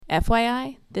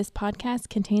FYI, this podcast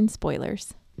contains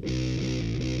spoilers.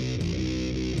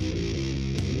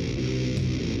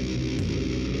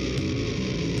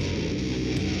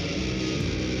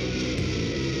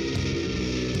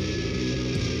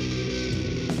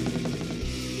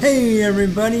 Hey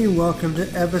everybody, welcome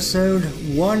to episode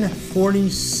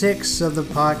 146 of the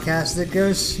podcast that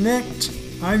goes snicked.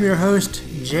 I'm your host,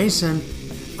 Jason.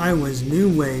 I was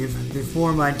new wave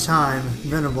before my time,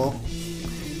 Venable.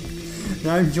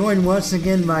 Now I'm joined once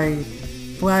again by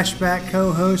flashback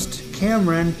co-host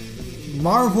Cameron,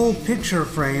 Marvel Picture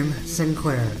Frame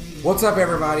Sinclair. What's up,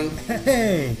 everybody?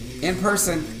 Hey! In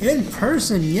person. In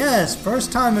person, yes.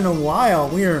 First time in a while.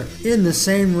 We are in the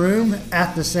same room,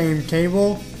 at the same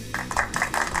table,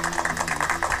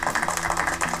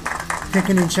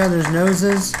 picking each other's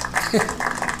noses.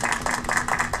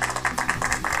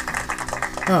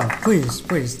 Oh, please,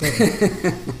 thank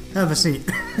you. Have a seat.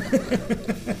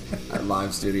 Our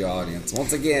live studio audience.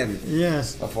 Once again.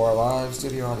 Yes. Before our live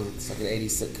studio audience. Like an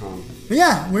 80s sitcom. But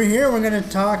yeah, we're here. We're going to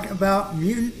talk about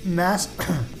Mutant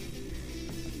Massacre.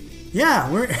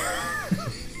 Yeah, we're...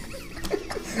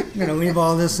 I'm going to leave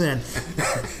all this in.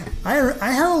 I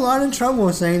have a lot of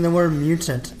trouble saying the word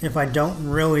mutant if I don't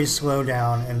really slow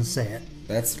down and say it.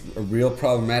 That's real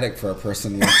problematic for a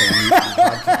person with a mutant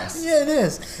podcast. Yeah, it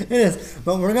is.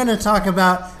 But we're going to talk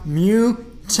about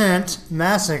Mutant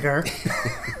Massacre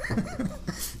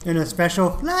in a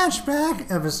special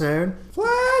flashback episode.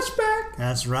 Flashback!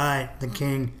 That's right. The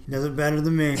king does it better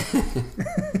than me.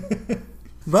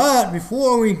 But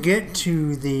before we get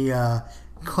to the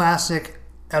classic,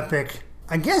 epic,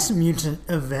 I guess mutant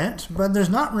event, but there's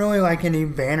not really like any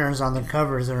banners on the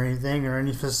covers or anything or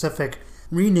any specific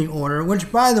reading order, which,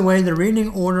 by the way, the reading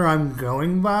order I'm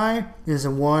going by is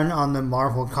the one on the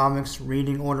Marvel Comics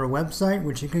reading order website,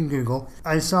 which you can Google.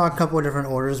 I saw a couple of different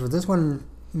orders, but this one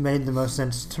made the most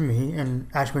sense to me, and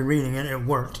actually reading it, it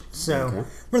worked. So,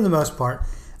 for the most part,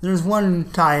 there's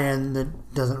one tie-in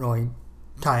that doesn't really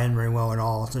tie in very well at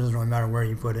all, so it doesn't really matter where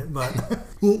you put it, but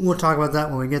we'll talk about that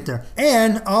when we get there.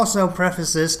 And also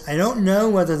preface this, I don't know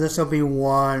whether this will be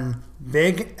one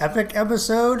big epic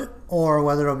episode or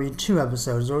whether it'll be two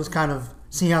episodes. We'll just kind of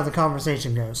see how the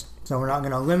conversation goes. So we're not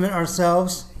going to limit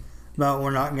ourselves, but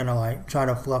we're not going to like try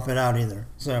to fluff it out either.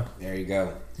 So there you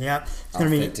go. Yep. It's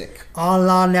going to be authentic. A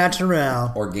la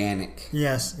naturel. Organic.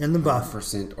 Yes, in the buff.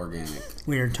 100% organic.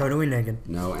 We are totally naked.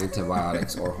 No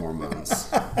antibiotics or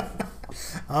hormones.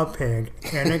 A pig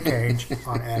in a cage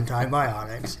on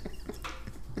antibiotics.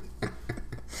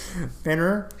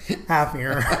 Fitter,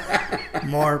 happier,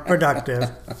 more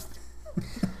productive.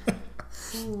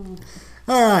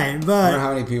 All right, but I wonder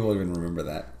how many people even remember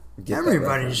that.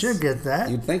 Everybody should get that.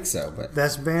 You'd think so, but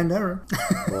best band ever.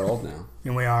 We're old now.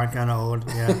 And we are kind of old,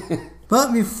 yeah.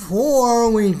 But before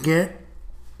we get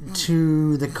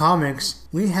to the comics,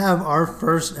 we have our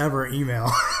first ever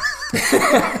email.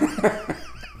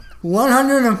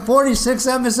 146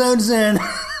 episodes in.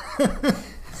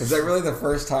 Is that really the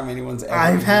first time anyone's ever...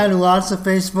 I've had lots of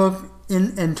Facebook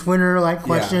and Twitter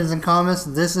questions and comments.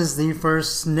 This is the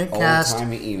first Snickcast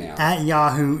email. At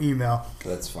Yahoo email.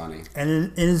 That's funny. And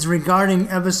it is regarding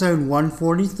episode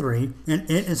 143, and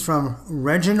it is from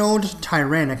Reginald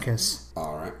Tyrannicus.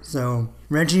 All right. So,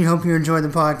 Reggie, hope you enjoy the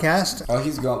podcast. Oh,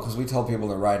 he's going, because we told people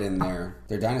to write in their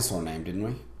dinosaur name, didn't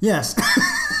we? Yes.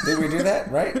 Did we do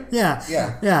that, right? Yeah.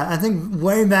 Yeah. Yeah, I think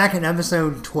way back in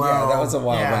episode 12. Yeah, that was a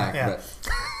while back. Yeah.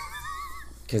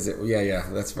 Because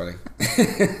that's funny.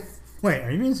 Wait,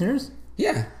 are you being serious?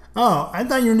 Yeah. Oh, I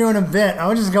thought you were doing a bit. I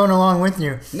was just going along with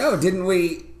you. No, didn't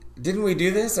we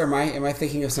do this, or am I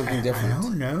thinking of something different? I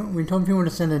don't know. We told people to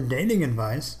send in dating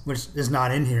advice, which is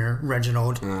not in here,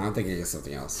 Reginald. I'm thinking of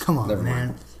something else. Come on, Never man.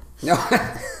 Mind. No,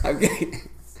 I'm getting...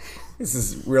 This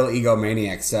is real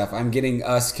egomaniac stuff. I'm getting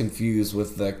us confused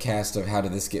with the cast of How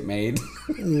Did This Get Made?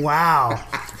 Wow.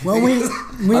 Well, we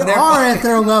are at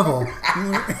their level.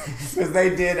 Because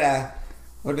they did...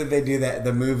 what did they do?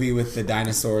 The movie with the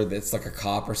dinosaur that's like a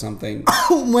cop or something?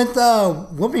 With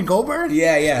Whoopi Goldberg?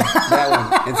 Yeah, that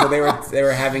one. And so they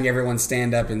were having everyone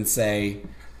stand up and say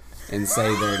their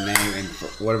name, and for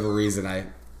whatever reason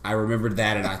I remembered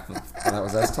that, and I thought that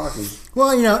was us talking.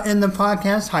 Well, in the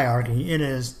podcast hierarchy, it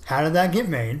is How Did That Get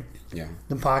Made? Yeah.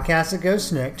 The podcast that goes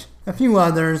snicked. A few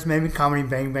others, maybe Comedy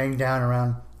Bang Bang down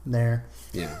around there.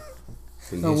 Yeah.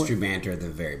 And History Banter at the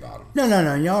very bottom. No.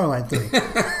 Y'all are like 3.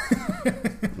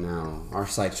 No. Our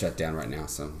site shut down right now,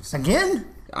 so... Again?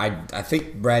 I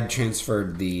think Brad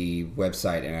transferred the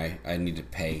website, and I need to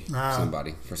pay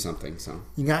somebody for something. So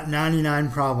you got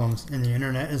 99 problems, and the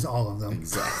internet is all of them.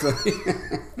 Exactly.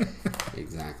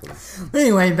 Exactly. But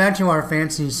anyway, back to our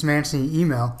fancy smancy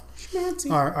email.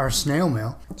 our snail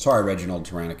mail. Sorry, Reginald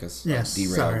Tyrannicus. Yes,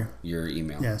 Derailed sorry. your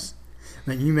email. Yes.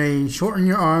 But you may shorten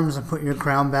your arms and put your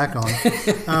crown back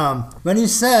on. But he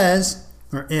says,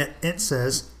 or it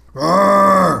says,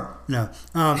 no,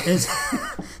 it's,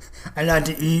 I like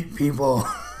to eat people.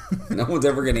 No one's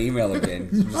ever going to email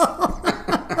again.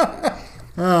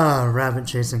 Rabbit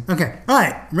chasing. Okay. All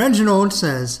right. Reginald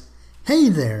says, hey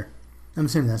there. I'm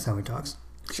assuming that's how he talks.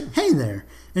 Sure. Hey there.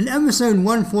 In episode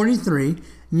 143,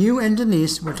 you and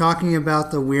Denise were talking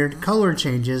about the weird color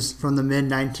changes from the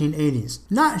mid-1980s.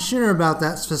 Not sure about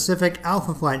that specific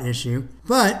Alpha Flight issue,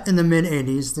 but in the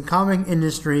mid-80s, the comic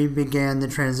industry began the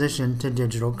transition to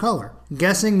digital color.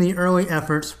 Guessing the early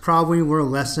efforts probably were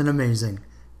less than amazing.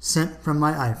 Sent from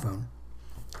my iPhone.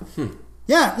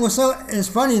 Yeah, well, so it's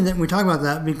funny that we talk about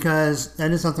that because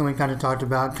that is something we kind of talked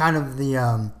about. Kind of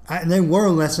the, they were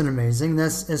less than amazing.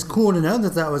 It's cool to know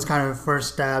that was kind of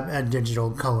first stab at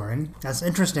digital coloring. That's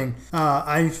interesting.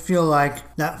 I feel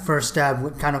like that first stab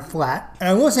went kind of flat. And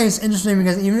I will say it's interesting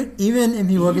because even if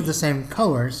you look at the same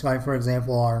colors, like for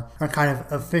example our kind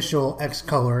of official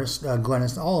ex-colorist,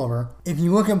 Glennis Oliver, if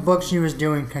you look at books she was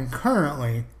doing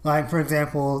concurrently, like for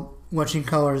example, what she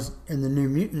colors in the New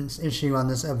Mutants issue on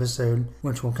this episode,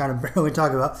 which we'll kind of barely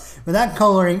talk about. But that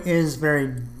coloring is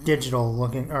very digital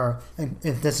looking, or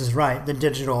if this is right, the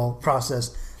digital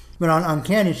process. But on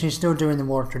Uncanny, she's still doing the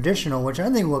more traditional, which I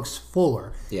think looks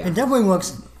fuller. Yeah. It definitely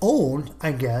looks old,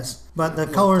 I guess, but the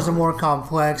colors are more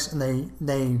complex, and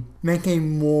they make a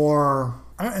more,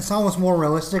 it's almost more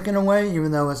realistic in a way,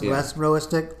 even though it's less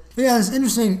realistic. But yeah, it's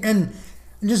interesting, and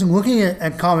just looking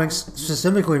at comics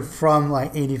specifically from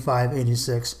like 85,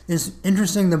 86, it's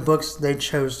interesting the books they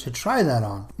chose to try that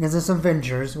on. Because it's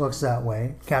Avengers looks that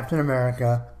way, Captain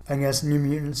America, I guess New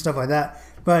Mutant, stuff like that.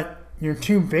 But your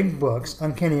two big books,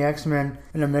 Uncanny X-Men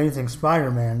and Amazing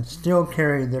Spider-Man, still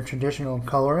carry their traditional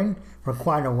coloring for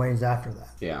quite a ways after that.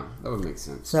 Yeah, that would make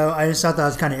sense. So I just thought that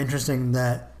was kind of interesting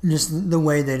that just the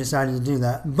way they decided to do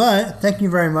that. But thank you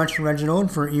very much,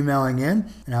 Reginald, for emailing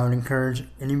in. And I would encourage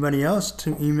anybody else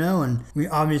to email. And we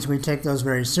obviously take those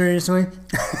very seriously.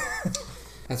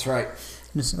 That's right.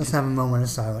 Let's have a moment of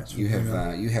silence. You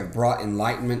have brought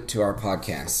enlightenment to our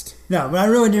podcast. No, but I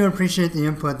really do appreciate the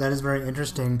input. That is very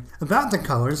interesting about the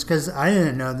colors, because I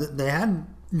didn't know that they had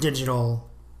digital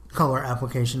color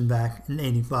application back in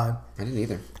 85. I didn't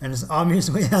either. And it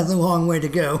obviously has a long way to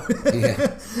go.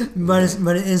 Yeah. but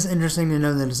it is interesting to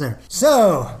know that it's there.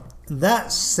 So,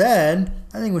 that said,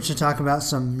 I think we should talk about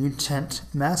some Mutant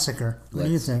Massacre. What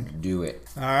do you think? Do it.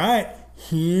 All right,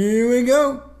 here we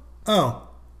go. Oh,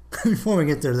 before we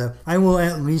get there, though, I will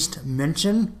at least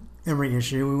mention every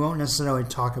issue. We won't necessarily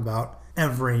talk about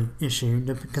every issue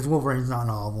because Wolverine's not in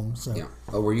all of them. So. Yeah.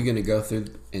 Oh, were you going to go through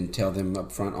and tell them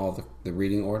up front all the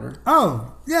reading order?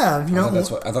 Oh, yeah. You know, I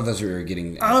thought that's what you were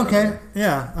getting. Okay. Earlier.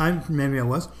 Yeah. Maybe I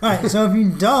was. All right. So if you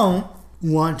don't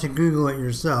want to Google it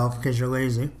yourself because you're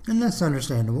lazy, and that's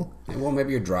understandable. Well,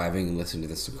 maybe you're driving and listening to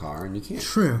this in the car, and you can't.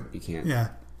 True. You can't. Yeah.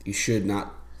 You should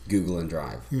not Google and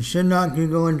drive. You should not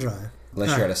Google and drive.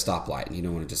 Unless you're at a stoplight and you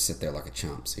don't want to just sit there like a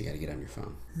chump, so you got to get on your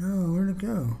phone. No, where'd it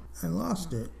go? I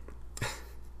lost it.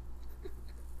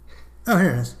 Oh,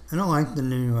 here it is. I don't like the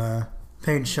new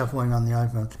page shuffling on the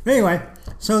iPhone. But anyway,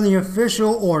 so the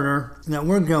official order that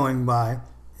we're going by...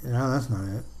 No, that's not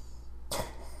it.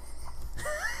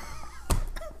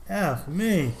 F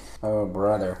me. Oh,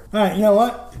 brother. All right, you know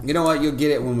what? You know what? You'll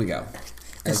get it when we go.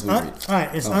 All right,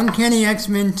 it's Uncanny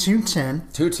X-Men 210.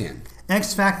 210.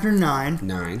 X-Factor 9.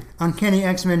 9. Uncanny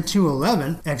X-Men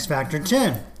 211. X-Factor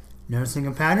 10. Noticing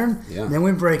a pattern? Yeah. Then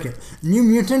we break it. New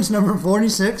Mutants number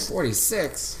 46.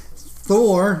 46.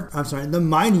 The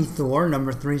Mighty Thor,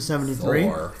 number 373.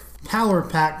 Thor. Power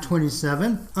Pack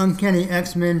 27. Uncanny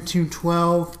X-Men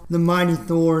 212. The Mighty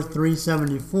Thor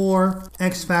 374.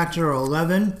 X-Factor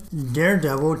 11.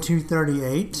 Daredevil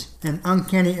 238. And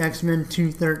Uncanny X-Men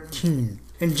 213.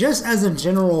 And just as a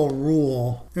general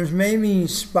rule, there's maybe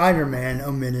Spider-Man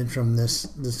omitted from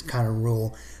this kind of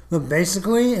rule. But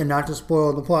basically, and not to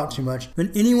spoil the plot too much, but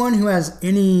anyone who has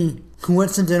any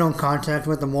coincidental contact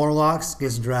with the Morlocks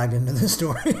gets dragged into this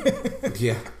story.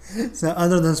 Yeah. So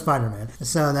other than Spider-Man.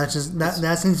 So that's just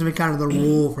that seems to be kind of the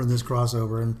rule for this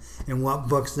crossover and what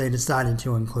books they decided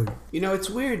to include. You know, it's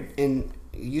weird, and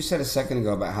you said a second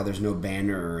ago about how there's no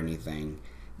banner or anything.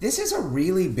 This is a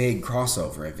really big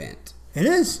crossover event. It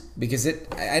is. Because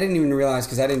I didn't even realize,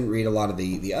 because I didn't read a lot of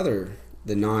the other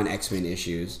the non-X-Men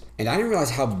issues, and I didn't realize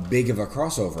how big of a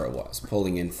crossover it was,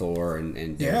 pulling in Thor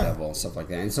and Daredevil and stuff like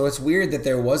that. And so it's weird that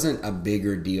there wasn't a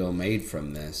bigger deal made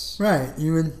from this. Right.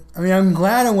 I'm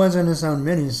glad it wasn't its own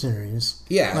miniseries.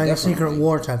 Yeah, like definitely. a Secret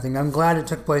War type thing. I'm glad it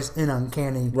took place in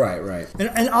Uncanny. Right.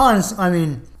 And honest,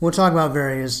 we'll talk about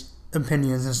various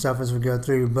opinions and stuff as we go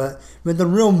through, but the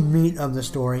real meat of the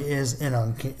story is in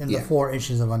the 4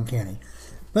 issues of Uncanny.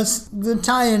 But the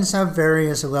tie-ins have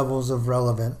various levels of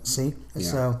relevancy. Yeah.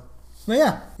 So, but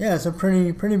yeah, it's a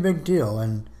pretty big deal,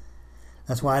 and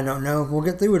that's why I don't know if we'll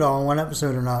get through it all in one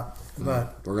episode or not.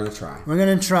 But we're gonna try. We're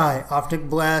gonna try. Optic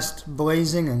blast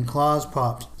blazing and claws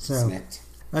popped. So Snicked.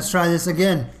 Let's try this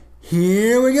again.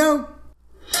 Here we go.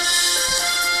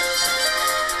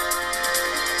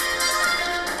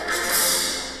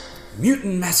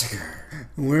 Mutant Massacre.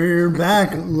 We're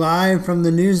back live from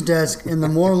the news desk in the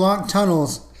Morlock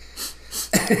tunnels.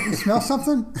 You smell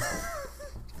something?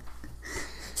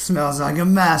 Smells like a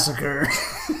massacre.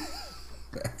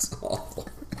 That's awful.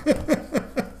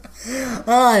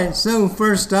 Alright, so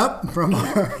first up from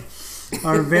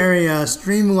our very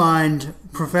streamlined,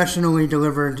 professionally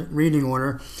delivered reading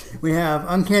order, we have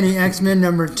Uncanny X-Men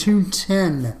number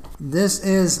 210. This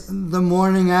is The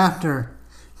Morning After.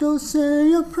 Don't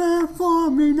say a prayer for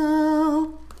me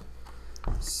now.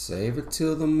 Save it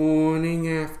till the morning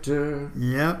after.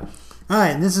 Yep.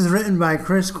 Alright, this is written by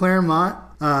Chris Claremont.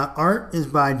 Art is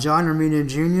by John Romita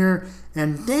Jr.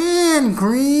 and Dan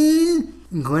Green.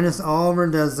 Gwyneth Oliver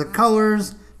does the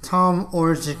colors. Tom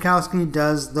Orzechowski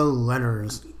does the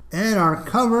letters. And our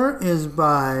cover is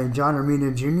by John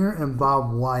Romita Jr. and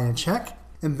Bob Wyachek.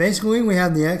 And basically we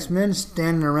have the X-Men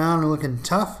standing around and looking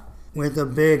tough with a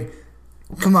big,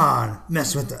 "Come on,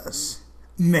 mess with us.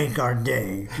 Make our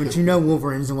day." Which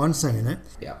Wolverine's the one singing it.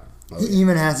 Yeah. He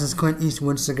even has his Clint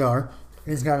Eastwood cigar.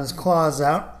 He's got his claws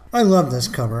out. I love this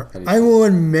cover. I will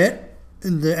admit,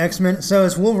 the X-Men, so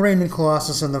it's Wolverine and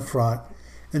Colossus in the front,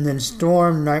 and then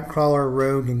Storm, Nightcrawler,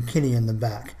 Rogue, and Kitty in the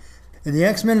back. And the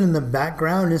X-Men in the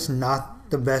background is not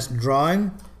the best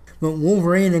drawing, but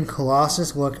Wolverine and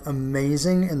Colossus look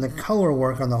amazing, and the color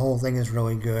work on the whole thing is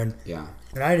really good. Yeah.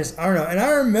 And I don't know. And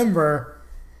I remember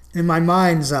in my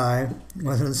mind's eye,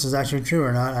 whether this is actually true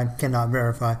or not, I cannot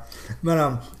verify,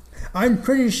 but I'm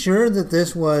pretty sure that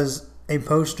this was a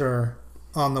poster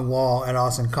on the wall at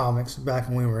Awesome Comics back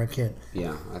when we were a kid.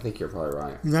 Yeah, I think you're probably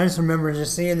right. And I just remember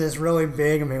just seeing this really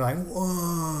big and being like,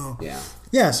 whoa. Yeah.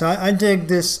 Yeah, so I dig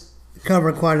this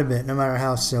cover quite a bit, no matter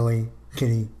how silly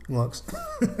Kitty looks.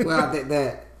 Well,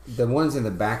 the ones in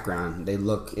the background, it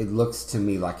looks to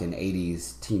me like an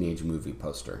 80s teenage movie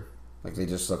poster. Like they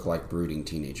just look like brooding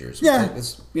teenagers. Yeah.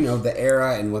 It's, the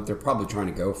era and what they're probably trying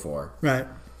to go for. Right.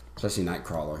 Especially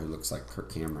Nightcrawler, who looks like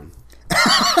Kirk Cameron.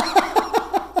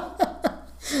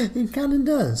 He kind of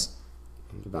does.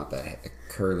 Think about that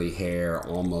curly hair,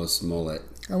 almost mullet.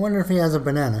 I wonder if he has a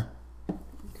banana.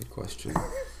 Good question.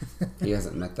 He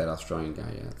hasn't met that Australian guy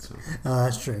yet, so. Oh,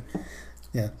 that's true.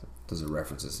 Yeah. Those are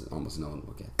references that almost no one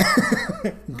will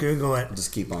get. Google it.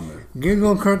 Just keep on moving.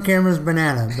 Google Kirk Cameron's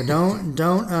banana, but don't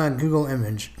Google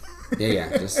image.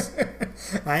 Yeah. Just.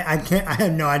 I can't. I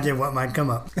have no idea what might come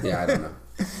up. Yeah, I don't know.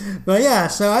 But yeah,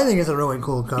 so I think it's a really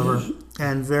cool cover,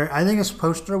 and I think it's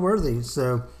poster worthy.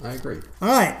 So I agree. All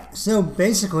right. So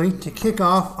basically, to kick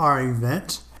off our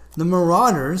event, the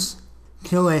Marauders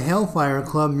kill a Hellfire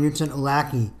Club mutant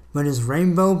lackey, but his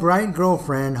rainbow bright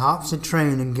girlfriend hops a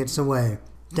train and gets away.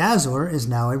 Dazzler is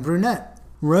now a brunette.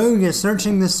 Rogue is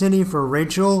searching the city for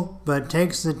Rachel, but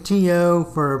takes the TO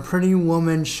for a pretty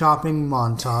woman shopping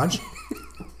montage.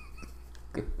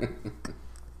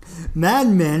 Mad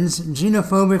Men's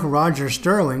xenophobic Roger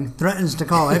Sterling threatens to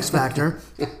call X-Factor.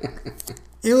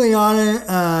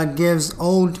 Ileana gives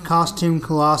old costume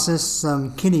Colossus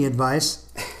some Kitty advice.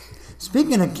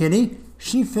 Speaking of Kitty,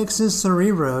 she fixes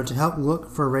Cerebro to help look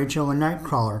for Rachel and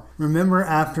Nightcrawler. Remember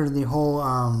after the whole,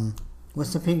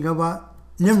 what's the pink GoBot?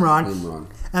 Nimrod.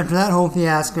 After that whole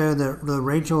fiasco, the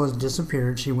Rachel has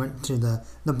disappeared. She went to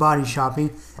the body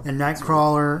shopping, and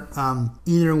Nightcrawler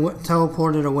either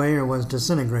teleported away or was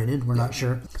disintegrated. We're not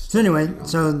sure. So anyway,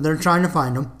 so they're trying to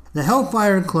find him. The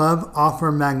Hellfire Club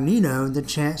offer Magneto the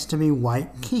chance to be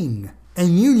White King. A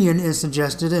union is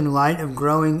suggested in light of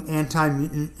growing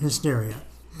anti-mutant hysteria.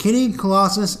 Kitty,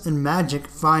 Colossus, and Magic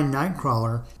find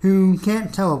Nightcrawler, who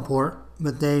can't teleport,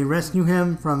 but they rescue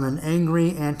him from an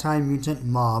angry anti-mutant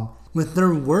mob with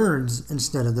their words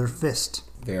instead of their fist.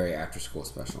 Very after-school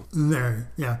special. Very,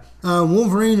 yeah.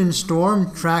 Wolverine and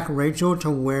Storm track Rachel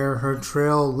to where her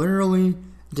trail literally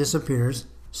disappears.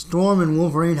 Storm and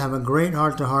Wolverine have a great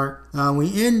heart-to-heart.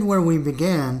 We end where we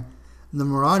began. the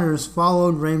Marauders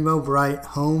followed Rainbow Bright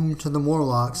home to the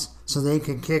Morlocks so they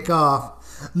could kick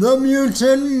off the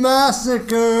Mutant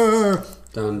Massacre.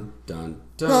 Dun, dun,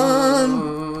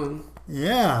 dun.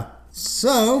 Yeah.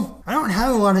 So, I don't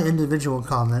have a lot of individual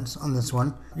comments on this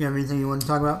one. You have anything you want to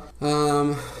talk about?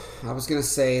 I was going to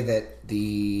say that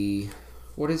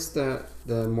what is the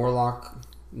Morlock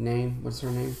name? What's her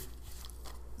name?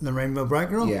 The Rainbow Bright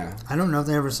Girl? Yeah. I don't know if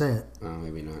they ever say it. Oh,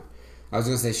 maybe not. I was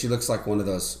going to say she looks like one of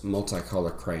those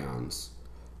multicolor crayons.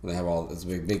 They have all those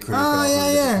big crayons.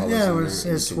 Oh, yeah.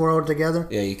 It's swirled together.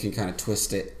 Yeah, you can kind of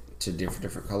twist it to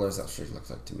different colors. That's what she looks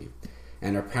like to me.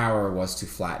 And her power was to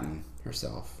flatten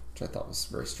herself, which I thought was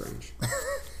very strange.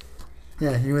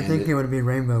 Yeah, you would think it would be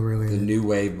rainbow related. The new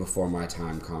wave before my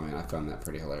time comment, I found that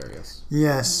pretty hilarious.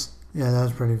 Yes. Yeah, that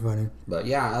was pretty funny. But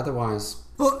yeah, otherwise...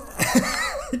 Well,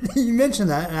 you mentioned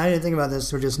that, and I didn't think about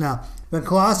this until just now. But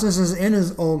Colossus is in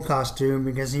his old costume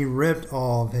because he ripped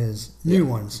all of his new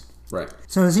ones. Right.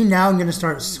 So is he now going to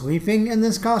start sleeping in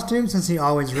this costume since he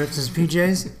always rips his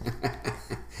PJs?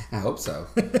 I hope so.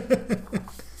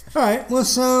 All right. Well,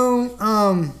 so,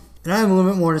 and I have a little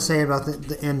bit more to say about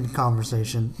the end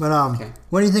conversation. But Okay.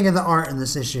 What do you think of the art in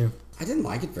this issue? I didn't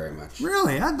like it very much.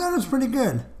 Really? I thought it was pretty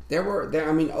good.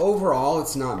 Overall,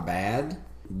 it's not bad,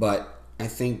 but I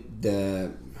think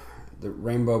the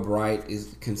Rainbow Bright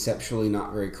is conceptually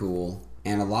not very cool.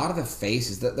 And a lot of the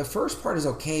faces, the first part is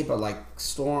okay, but like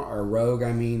Storm or Rogue,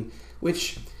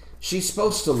 which she's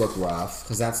supposed to look rough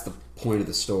because that's the point of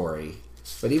the story.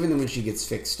 But even when she gets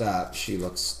fixed up, she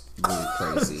looks really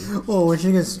crazy. Well, when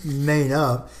she gets made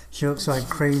up, she looks like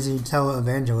crazy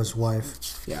televangelist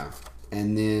wife. Yeah.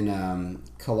 And then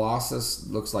Colossus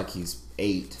looks like he's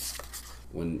 8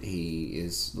 when he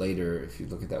is later. If you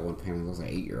look at that one panel, he looks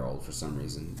like an 8-year-old for some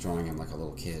reason, drawing him like a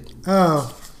little kid.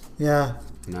 Oh, yeah.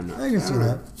 And I'm not, I can see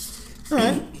that. All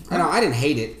right. I didn't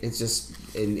hate it. It's just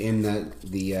in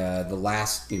the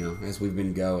last, as we've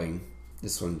been going,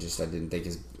 this one just I didn't think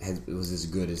it was as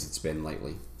good as it's been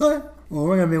lately. Okay. Well,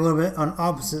 we're going to be a little bit on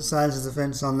opposite sides of the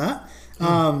fence on that,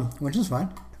 which is fine.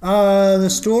 The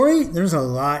story, there's a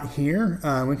lot here.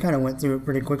 We kind of went through it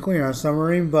pretty quickly in our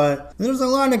summary, but there's a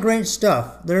lot of great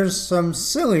stuff. There's some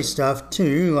silly stuff,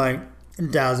 too, like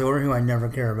Dazzler, who I never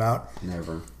care about.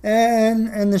 Never.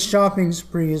 And the shopping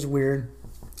spree is weird.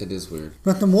 It is weird.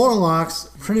 But the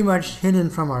Morlocks, pretty much hidden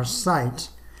from our sight,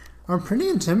 are pretty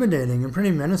intimidating and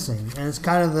pretty menacing. And it's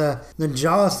kind of the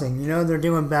Jaws thing. They're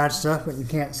doing bad stuff, but you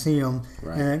can't see them.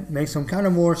 Right. And it makes them kind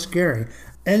of more scary.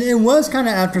 And it was kind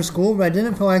of after school, but I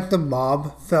didn't feel like the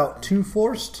mob felt too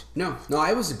forced. No,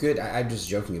 it was a good... I'm just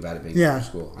joking about it being after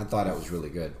school. I thought it was really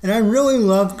good. And I really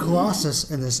loved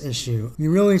Colossus in this issue.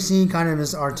 You really see kind of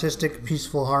his artistic,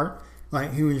 peaceful heart,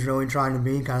 like who he's really trying to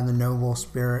be, kind of the noble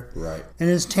spirit. Right. And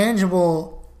it's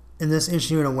tangible in this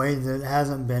issue in a way that it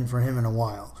hasn't been for him in a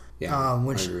while. Yeah,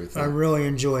 which I agree with that. I really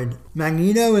enjoyed.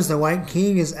 Magneto as the White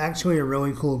King is actually a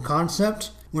really cool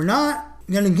concept. We're not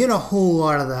going to get a whole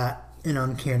lot of that in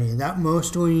Uncanny. That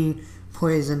mostly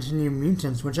plays into New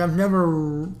Mutants, which I've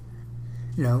never,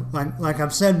 like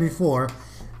I've said before,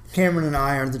 Cameron and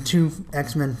I are the two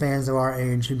X-Men fans of our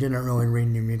age who didn't really read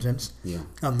New Mutants. Yeah.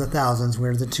 Of the thousands,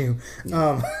 we're the two.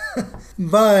 Yeah.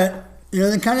 But,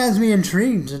 it kind of has me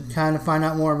intrigued to kind of find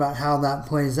out more about how that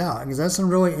plays out, because that's a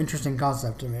really interesting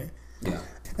concept to me. Yeah.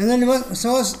 And then, let's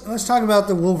talk about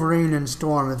the Wolverine and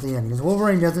Storm at the end, because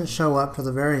Wolverine doesn't show up to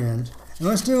the very end. And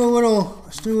let's do a little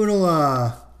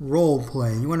role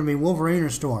play. You want to be Wolverine or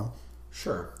Storm?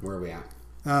 Sure. Where are we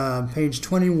at? Page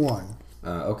 21.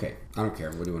 Okay. I don't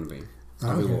care. What do you want to be?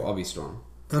 I'll be Storm.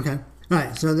 Okay. All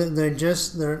right. So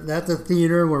they're at the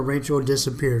theater where Rachel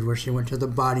disappeared, where she went to the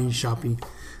body shopping.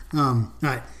 All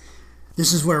right.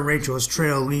 This is where Rachel's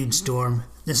trail leads, Storm.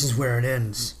 This is where it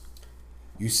ends.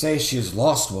 You say she is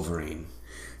lost, Wolverine.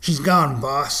 She's gone,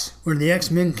 boss, where the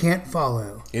X-Men can't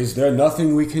follow. Is there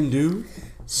nothing we can do?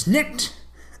 Snicked.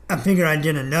 I figured I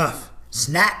did enough.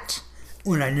 Snapped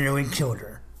when I nearly killed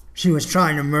her. She was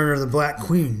trying to murder the Black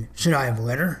Queen. Should I have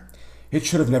let her? It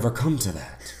should have never come to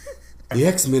that. The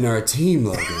X-Men are a team,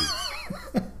 Logan.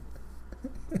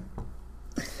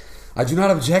 I do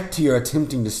not object to your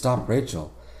attempting to stop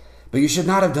Rachel, but you should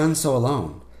not have done so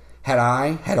alone. Had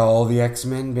all the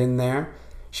X-Men been there,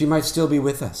 she might still be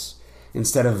with us,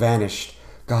 instead of vanished,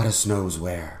 goddess knows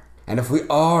where. And if we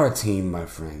are a team, my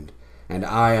friend, and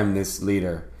I am this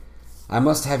leader, I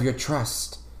must have your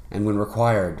trust, and when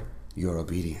required, your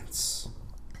obedience.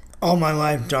 All my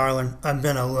life, darling, I've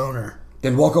been a loner.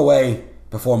 Then walk away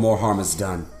before more harm is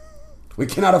done. We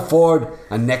cannot afford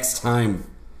a next time.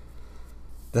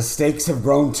 The stakes have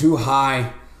grown too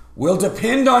high. We'll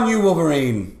depend on you,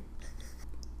 Wolverine.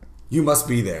 You must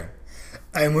be there.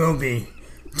 I will be.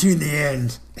 To the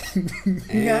end.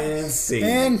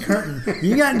 And curtain.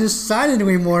 You got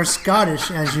decidedly more Scottish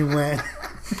as you went.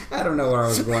 I don't know where I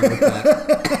was going with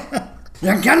that.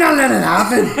 You're gonna let it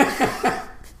happen.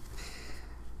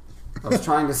 I was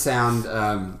trying to sound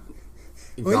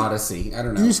goddessy. I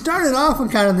don't know. You started off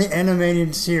with kind of the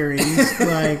animated series,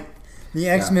 like the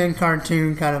X-Men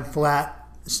cartoon kind of flat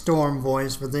Storm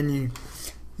voice, but then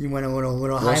you went a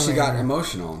little high. Well, she got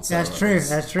emotional. And so That's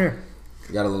true.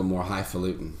 You got a little more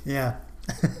highfalutin. Yeah.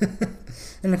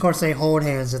 And of course they hold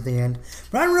hands at the end.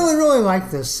 But I really, really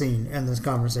like this scene and this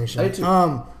conversation. I do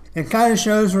too. It kind of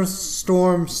shows where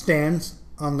Storm stands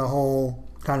on the whole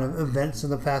kind of events of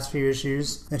the past few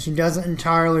issues. And she doesn't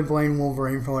entirely blame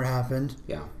Wolverine for what happened.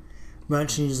 Yeah.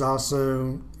 But she's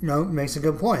also, makes a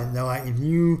good point. They're like, if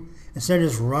you, instead of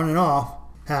just running off,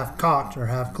 half cocked or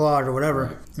half clawed or whatever,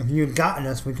 right. If you had gotten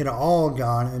us, we could have all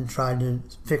gone and tried to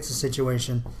fix the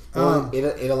situation. Well,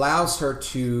 it allows her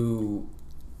to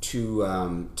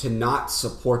not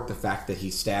support the fact that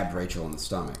he stabbed Rachel in the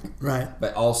stomach. Right.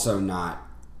 But also not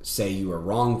say you were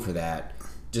wrong for that,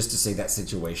 just to say that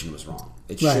situation was wrong.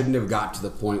 It shouldn't have got to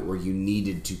the point where you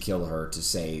needed to kill her to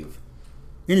save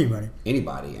anybody.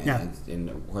 And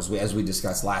of course, as we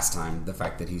discussed last time, the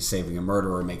fact that he's saving a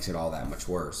murderer makes it all that much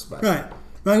worse. But right.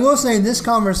 But I will say this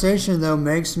conversation, though,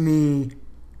 makes me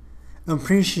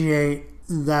appreciate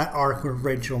that arc with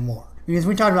Rachel more. Because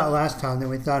we talked about last time that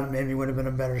we thought it maybe would have been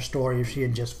a better story if she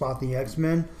had just fought the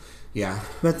X-Men. Yeah.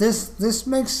 But this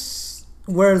makes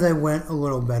where they went a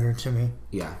little better to me.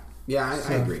 Yeah. Yeah,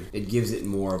 I agree. It gives it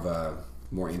more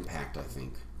impact, I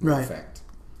think. More effect.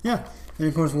 Yeah. And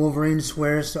of course, Wolverine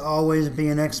swears to always be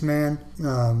an X-Man.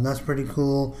 That's pretty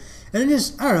cool. And it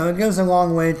just, I don't know, it goes a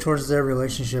long way towards their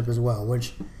relationship as well,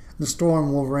 which the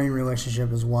Storm-Wolverine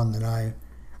relationship is one that I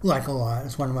like a lot.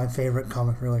 It's one of my favorite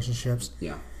comic relationships.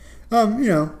 Yeah.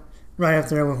 Right up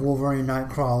there with Wolverine,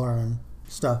 Nightcrawler, and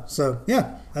stuff. So,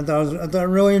 yeah, I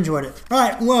really enjoyed it. All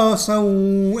right, well,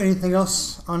 so anything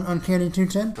else on Uncanny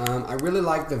 210? I really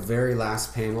like the very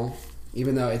last panel.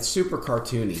 Even though it's super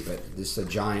cartoony, but just a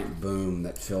giant boom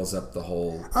that fills up the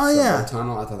whole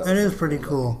tunnel. I thought that is pretty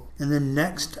cool. And then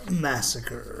next,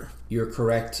 Massacre. You're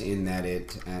correct in that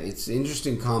it's an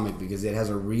interesting comic because it has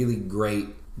a really great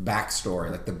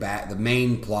backstory, like the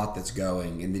main plot that's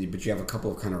going, but you have a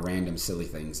couple of kind of random silly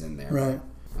things in there. Right.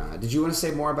 Did you want to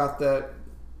say more about the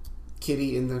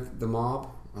kitty in the mob?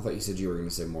 I thought you said you were going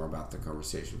to say more about the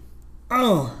conversation.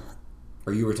 Oh.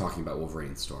 Or you were talking about Wolverine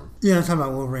and Storm. Yeah, I'm talking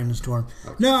about Wolverine and Storm.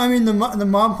 Okay. No, I mean, the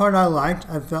mob part I liked.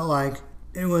 I felt like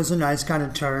it was a nice kind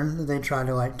of turn that they tried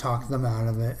to, talk them out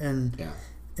of it. And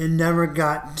it never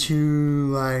got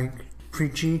too,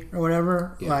 preachy or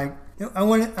whatever. Yeah.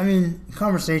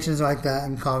 Conversations like that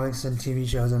in comics and TV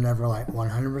shows are never,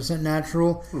 100%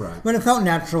 natural. Right. But it felt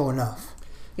natural enough.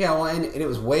 Yeah, well, and it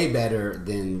was way better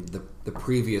than the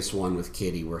previous one with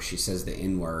Kitty, where she says the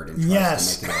N-word and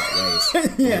tries to make it about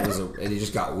race. Yeah. And it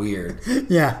just got weird.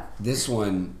 Yeah. This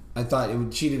one, I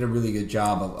thought she did a really good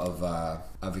job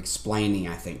of explaining,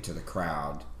 I think, to the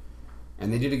crowd.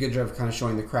 And they did a good job of kind of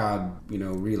showing the crowd,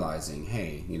 realizing,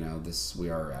 hey, we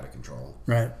are out of control.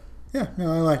 Right. Yeah,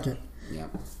 no, I liked it. Yeah.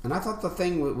 And I thought the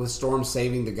thing with Storm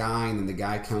saving the guy, and then the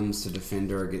guy comes to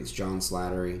defend her against John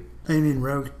Slattery. You mean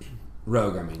Rogue?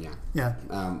 Rogue, I mean, yeah. Yeah.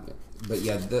 But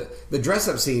yeah, the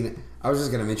dress-up scene, I was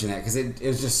just going to mention that because it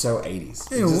was just so 80s.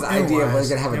 The idea of going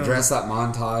to have a dress-up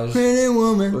montage. Pretty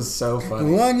woman was so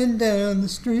funny. Walking down the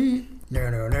street.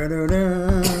 Yeah.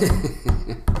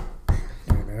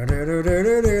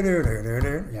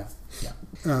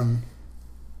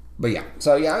 But yeah,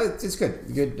 so yeah, it's good.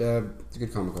 It's a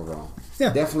good comic overall.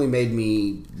 Yeah. Definitely made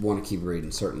me want to keep reading,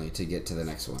 certainly, to get to the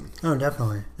next one. Oh,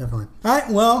 definitely. All right,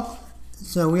 well,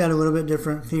 so we had a little bit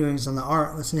different feelings on the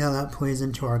art. Let's see how that plays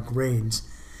into our grades.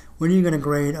 What are you going to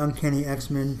grade Uncanny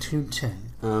X-Men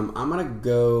 210? I'm going to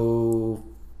go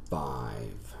 5.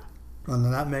 Well,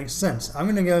 then that makes sense. I'm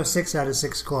going to go 6 out of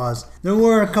 6 claws. There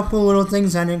were a couple little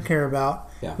things I didn't care about,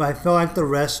 but I felt like the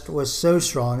rest was so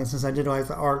strong. And since I did like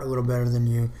the art a little better than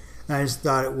you, I just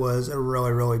thought it was a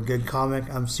really, really good comic.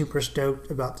 I'm super stoked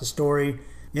about the story.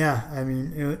 Yeah, I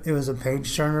mean, it was a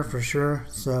page turner for sure.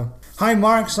 So, high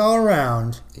marks all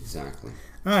around. Exactly.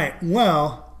 All right,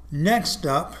 well, next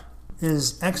up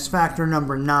is X Factor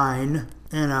number 9.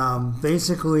 And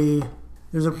basically,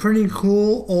 there's a pretty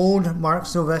cool old Mark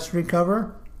Silvestri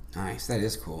cover. Nice, that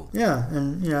is cool. Yeah,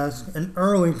 and it's an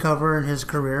early cover in his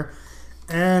career.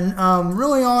 And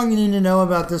really all you need to know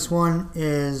about this one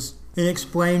is it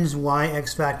explains why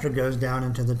X Factor goes down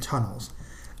into the tunnels.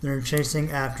 They're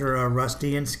chasing after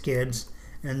Rusty and Skids,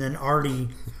 and then Artie...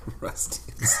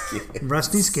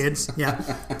 Rusty skids,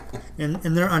 yeah. in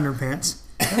their underpants.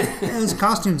 Those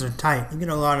costumes are tight. You get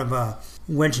a lot of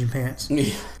wedgie pants.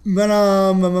 Yeah. But,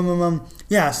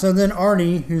 yeah, so then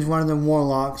Artie, who's one of the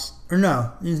warlocks... Or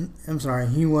no, I'm sorry,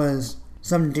 he was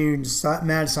some dude's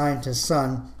mad scientist's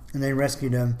son, and they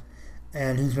rescued him.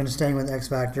 And he's been staying with X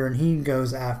Factor, and he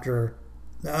goes after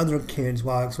the other kids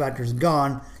while X Factor's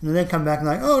gone. And then they come back and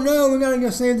like, oh no, we gotta go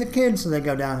save the kids. So they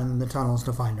go down in the tunnels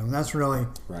to find him. That's really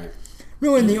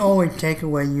the only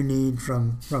takeaway you need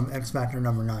from X Factor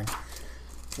number 9.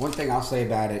 One thing I'll say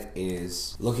about it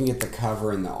is looking at the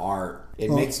cover and the art. It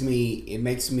makes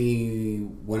me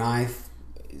when I.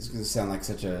 It's going to sound like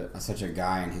such a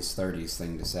guy in his 30s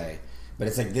thing to say, but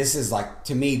it's like this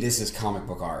is comic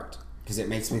book art. Because it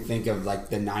makes me think of like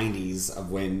the 90s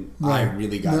of when I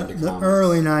really got into comics. The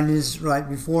early 90s, right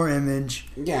before Image.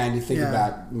 Yeah, and you think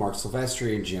about Mark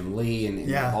Silvestri and Jim Lee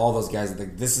and all those guys.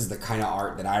 This is the kind of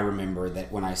art that I remember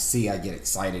that when I see, I get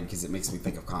excited because it makes me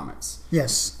think of comics.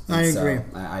 Yes, I agree.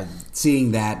 I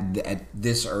seeing that at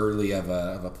this early of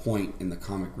a point in the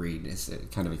comic read is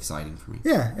kind of exciting for me.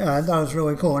 Yeah, I thought it was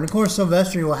really cool. And of course,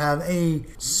 Silvestri will have a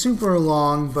super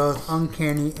long, both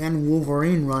Uncanny and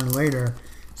Wolverine run later.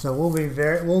 So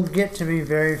we'll get to be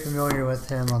very familiar with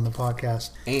him on the podcast.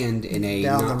 And in a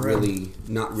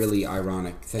not really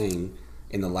ironic thing,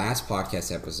 in the last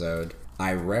podcast episode,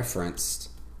 I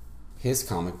referenced his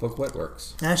comic book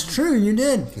Wetworks. That's true, you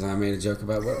did. Because I made a joke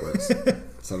about Wetworks.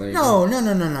 So there you go.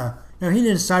 No, he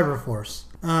did Cyberforce.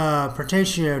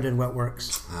 Portatio did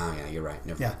Wetworks. Oh yeah, you're right.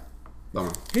 Yeah.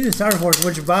 Bummer. He did Cyberforce,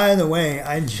 which by the way,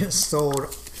 I just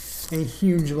sold a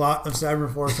huge lot of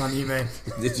Cyberforce on eBay.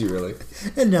 Did you really?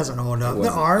 It doesn't hold up.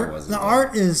 The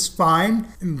art is fine,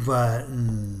 but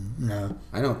no.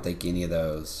 I don't think any of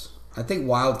those. I think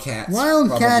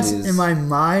Wildcats in my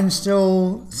mind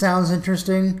still sounds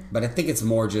interesting. But I think it's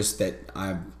more just that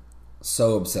I'm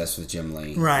so obsessed with Jim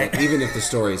Lee. Right. That even if the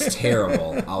story is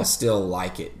terrible, I'll still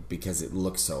like it because it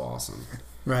looks so awesome.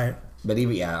 Right. But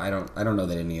even I don't know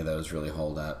that any of those really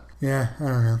hold up. Yeah, I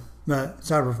don't know. But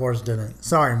Cyberforce didn't.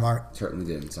 Sorry, Mark. Certainly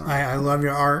didn't. Sorry. I love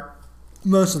your art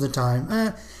most of the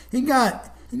time. He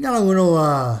got a little.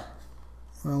 Well,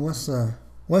 what's the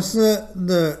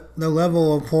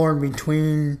level of porn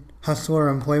between Hustler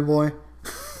and Playboy?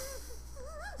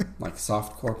 Like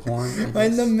softcore porn.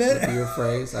 In the middle. Would be your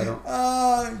phrase. I don't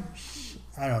know.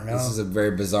 This is a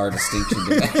very bizarre distinction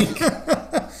to make.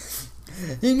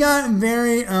 He got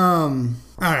very I don't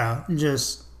know,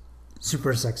 just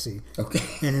super sexy. Okay.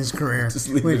 In his career. Just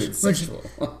leave it sexual.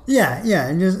 Yeah,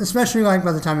 and just especially like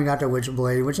by the time he got to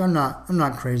Witchblade, which I'm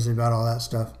not crazy about all that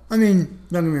stuff. I mean,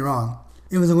 don't get me wrong.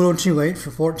 It was a little too late for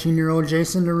 14-year-old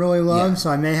Jason to really love, so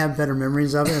I may have better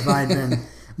memories of it if I had been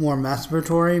more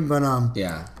masturbatory, but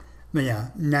But yeah,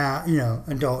 now,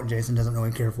 adult Jason doesn't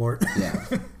really care for it. Yeah.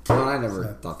 Well, I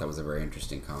never thought that was a very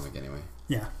interesting comic anyway.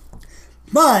 Yeah.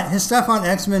 But his stuff on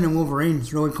X-Men and Wolverine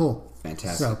is really cool.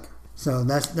 Fantastic. So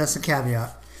that's the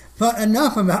caveat. But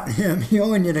enough about him. He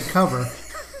only did a cover.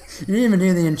 He didn't even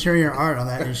do the interior art on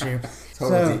that issue.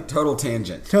 Total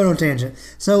tangent. Total tangent.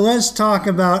 So let's talk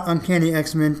about Uncanny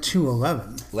X-Men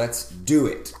 211. Let's do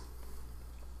it.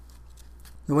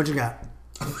 So what you got?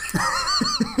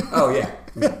 Oh, yeah.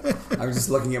 I was just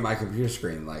looking at my computer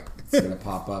screen like it's going to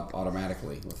pop up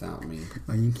automatically without me.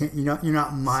 Oh, you can't. You're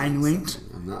not mind linked.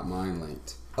 I'm not mind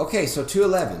linked. Okay, so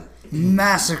 211.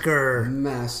 Massacre.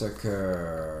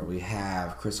 We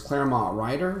have Chris Claremont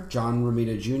writer, John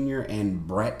Romita Jr., and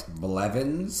Brett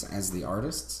Blevins as the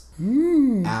artists.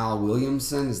 Al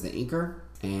Williamson is the inker,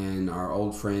 and our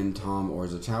old friend Tom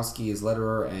Orzechowski is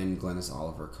letterer, and Glennis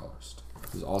Oliver colorist,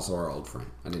 who's also our old friend.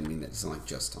 I didn't mean that to sound like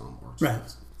just Tom Orzechowski.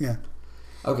 Right. Yeah.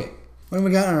 Okay. What do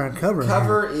we got on our cover?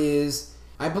 Cover is,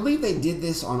 I believe they did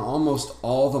this on almost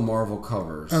all the Marvel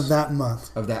covers. Of that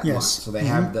month. Month. So they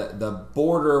have the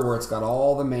border where it's got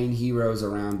all the main heroes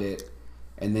around it.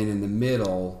 And then in the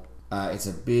middle, it's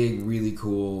a big, really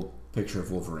cool picture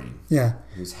of Wolverine. Yeah.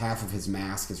 Whose half of his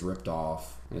mask is ripped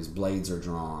off and his blades are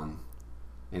drawn.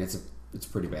 And it's a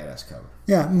pretty badass cover.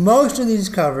 Yeah, most of these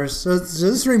covers. So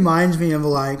this reminds me of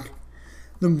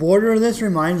the border of this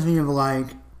reminds me of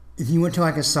if you went to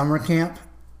a summer camp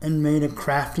and made a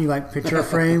crafty picture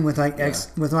frame with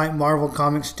with Marvel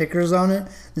comic stickers on it.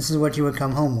 This is what you would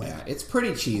come home with. Yeah, it's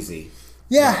pretty cheesy.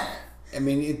 Yeah. I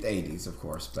mean, it's 80s, of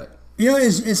course, but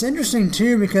it's interesting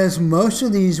too because most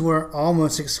of these were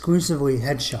almost exclusively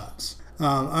headshots.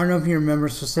 I don't know if you remember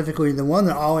specifically the one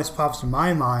that always pops in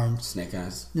my mind. Snake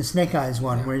Eyes. The Snake Eyes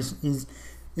one, where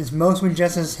it's mostly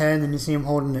just his head, and you see him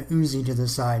holding an Uzi to the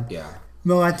side. Yeah.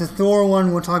 But like the Thor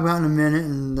one we'll talk about in a minute,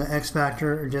 and the X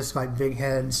Factor are just like big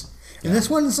heads. And this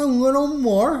one is a little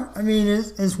more. I mean,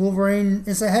 it's Wolverine.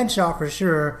 It's a headshot for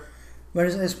sure, but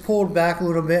it's pulled back a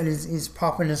little bit, and he's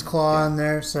popping his claw in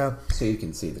there. So you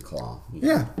can see the claw.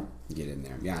 Yeah. Get in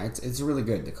there. Yeah, it's really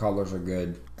good. The colors are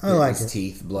good. I like his it.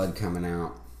 Teeth, blood coming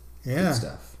out. Yeah. Good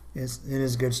stuff. It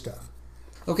is good stuff.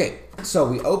 Okay, so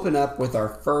we open up with our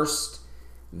first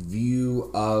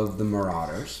view of the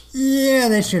Marauders. Yeah,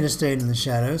 they should have stayed in the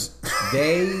shadows.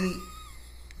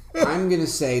 I'm going to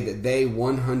say that they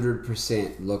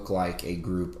 100% look like a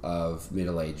group of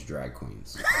middle-aged drag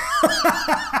queens.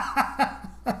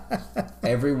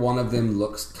 Every one of them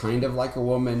looks kind of like a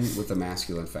woman with a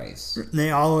masculine face.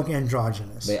 They all look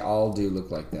androgynous. They all do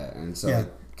look like that. And so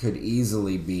it could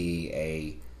easily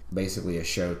be basically a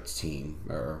show team,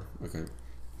 or like I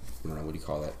don't know, what do you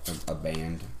call that? A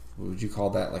band? What would you call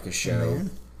that? Like a show?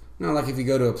 No, like if you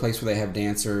go to a place where they have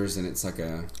dancers and it's like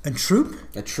a troupe?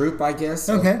 A troupe, I guess,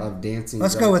 okay. of dancing.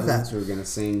 Let's go with that. Who are going to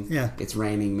sing It's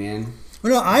Raining Men.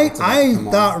 Well, no, I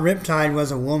thought Riptide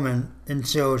was a woman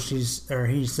until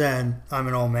he said, I'm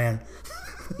an old man.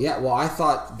 Yeah, well, I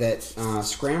thought that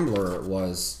Scrambler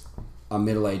was a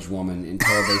middle-aged woman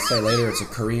until they say later it's a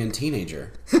Korean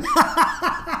teenager.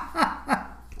 I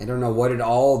don't know what it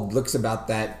all looks about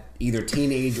that, either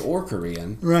teenage or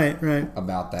Korean. Right.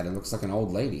 About that. It looks like an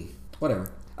old lady. Whatever.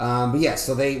 But yeah,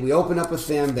 so we open up with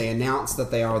them. They announce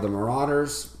that they are the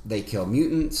Marauders. They kill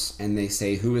mutants, and they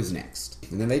say, who is next?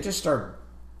 And then they just start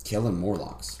killing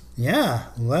Morlocks. Yeah,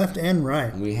 left and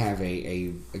right. And we have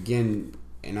again,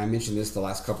 and I mentioned this the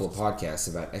last couple of podcasts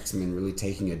about X-Men really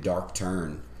taking a dark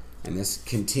turn. And this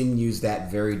continues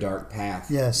that very dark path.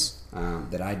 Yes.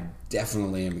 That I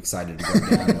definitely am excited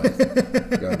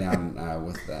to go down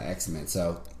with X-Men.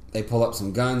 So they pull up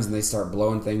some guns and they start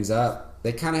blowing things up.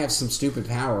 They kind of have some stupid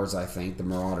powers, I think, the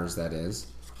Marauders, that is.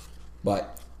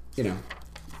 But,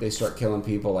 they start killing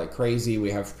people like crazy. We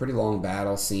have pretty long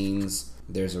battle scenes.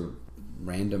 There's a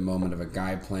random moment of a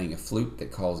guy playing a flute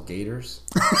that calls gators.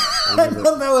 I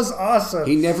thought that was awesome.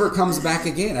 He never comes back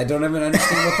again. I don't even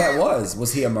understand what that was.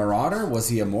 Was he a Marauder? Was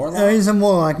he a Morlock? No, he's a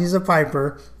Morlock. He's a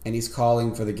Piper. And he's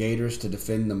calling for the gators to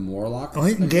defend the Morlocks?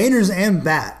 Gators and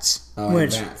bats. Oh,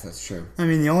 and bats. That's true. I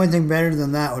mean, the only thing better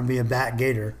than that would be a bat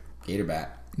gator. Gator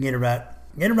bat.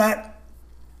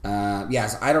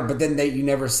 Yes, I don't. But then you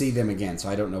never see them again, so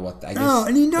I don't know what. I guess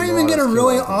and you don't even get a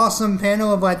really awesome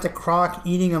panel of like the Croc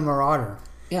eating a Marauder.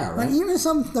 Yeah, right. Like even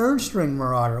some third string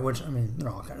Marauder, which I mean, they're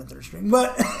all kind of third string,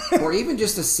 but or even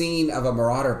just a scene of a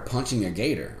Marauder punching a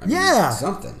gator. I mean,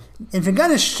 something. If you're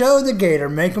gonna show the gator,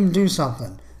 make them do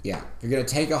something. Yeah, if you're gonna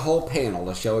take a whole panel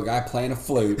to show a guy playing a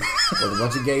flute with a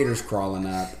bunch of gators crawling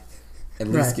up, at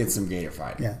least get some gator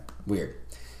fighting. Yeah, weird.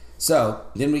 So,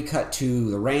 then we cut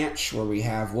to the ranch where we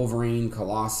have Wolverine,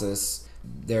 Colossus.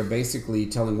 They're basically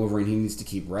telling Wolverine he needs to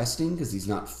keep resting because he's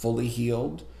not fully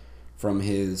healed from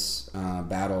his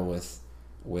battle with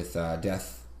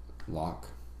Deathstrike.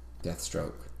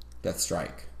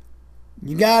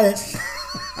 You got it.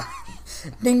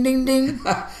 Ding, ding, ding.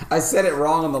 I said it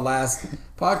wrong on the last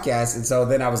podcast, and so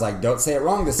then I was like, don't say it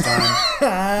wrong this time.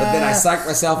 But then I psyched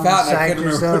myself out, and I couldn't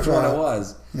remember which one it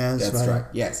was. Yeah, Deathstrike,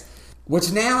 yes.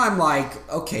 Which now I'm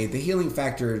like, okay, the healing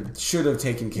factor should have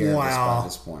taken care of this by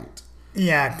this point.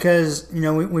 Yeah, because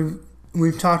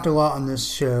we've talked a lot on this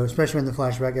show, especially in the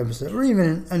flashback episode, or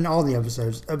even in all the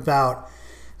episodes, about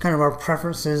kind of our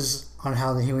preferences on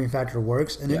how the healing factor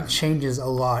works, and it changes a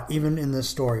lot, even in the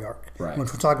story arc, which we'll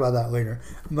talk about that later.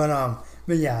 But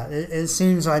yeah, it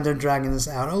seems like they're dragging this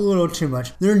out a little too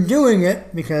much. They're doing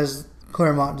it because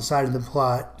Claremont decided the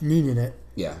plot needed it.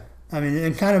 Yeah. I mean,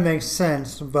 it kind of makes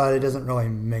sense, but it doesn't really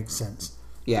make sense.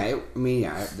 Yeah,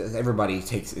 everybody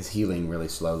takes his healing really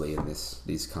slowly in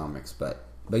these comics, but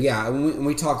yeah, when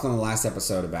we talked on the last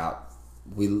episode about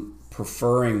we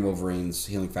preferring Wolverine's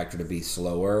healing factor to be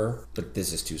slower, but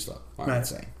this is too slow, I would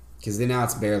say, because then now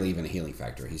it's barely even a healing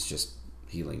factor. He's just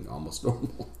healing almost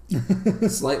normal,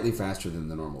 slightly faster than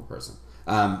the normal person.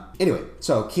 Anyway,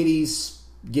 so Kitty's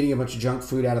getting a bunch of junk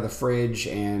food out of the fridge,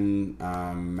 and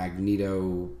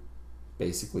Magneto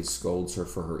basically scolds her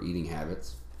for her eating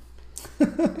habits.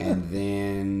 And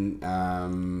then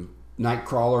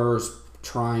Nightcrawler's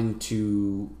trying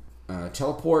to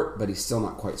teleport, but he's still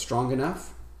not quite strong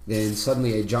enough. Then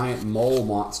suddenly a giant mole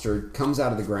monster comes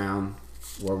out of the ground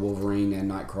where Wolverine and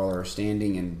Nightcrawler are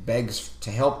standing and begs to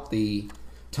help the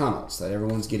tunnels, that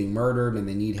everyone's getting murdered and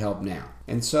they need help now.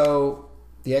 And so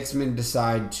the X-Men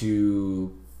decide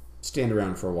to stand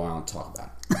around for a while and talk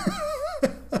about it.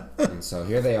 And so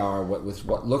here they are with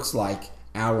what looks like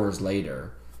hours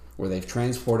later, where they've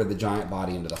transported the giant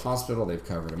body into the hospital. They've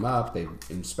covered him up. They've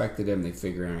inspected him. They're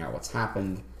figuring out what's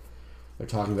happened. They're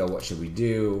talking about what should we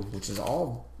do, which is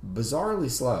all bizarrely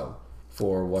slow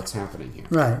for what's happening here.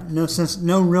 Right.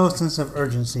 No real sense of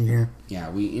urgency here. Yeah,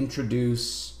 we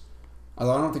introduce,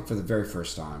 although I don't think for the very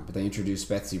first time, but they introduce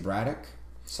Betsy Braddock,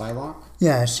 Psylocke.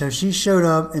 Yeah, so she showed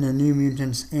up in a New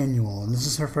Mutants annual, and this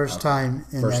is her first time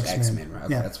in First X-Men. X-Men, right?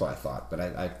 Okay, yeah. that's what I thought, but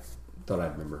I thought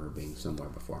I'd remember her being somewhere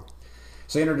before.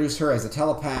 So they introduced her as a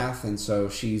telepath, and so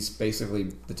she's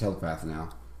basically the telepath now.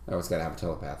 I always got to have a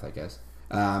telepath, I guess.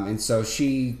 And so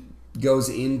she goes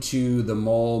into the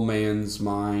mole man's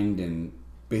mind and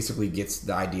basically gets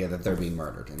the idea that they're being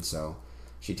murdered. And so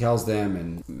she tells them,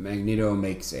 and Magneto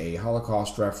makes a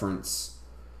Holocaust reference,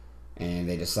 and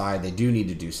they decide they do need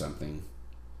to do something.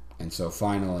 And so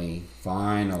finally,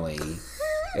 Ileana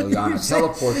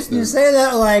teleports them. You say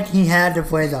that like he had to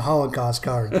play the Holocaust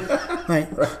card. Like,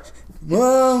 Right.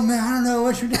 Well, man, I don't know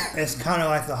what you're doing. It's kind of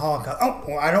like the Holocaust. Oh,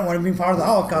 well, I don't want to be part of the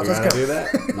Holocaust. We Let's gotta go. do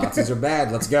that. Nazis are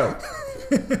bad. Let's go.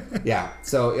 Yeah.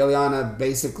 So Ileana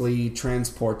basically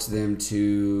transports them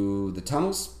to the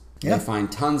tunnels. Yeah. They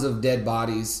find tons of dead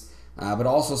bodies, but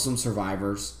also some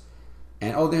survivors.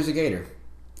 And there's a gator.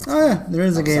 Oh, yeah, there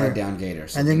is a gator. Upside down gator.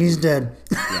 So I think he's dead.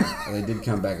 Yeah, they did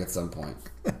come back at some point.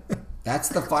 That's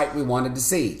the fight we wanted to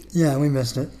see. Yeah, we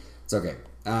missed it. It's okay.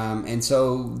 And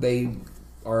so they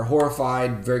are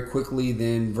horrified very quickly.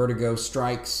 Then Vertigo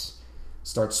strikes,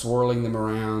 starts swirling them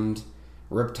around.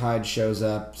 Riptide shows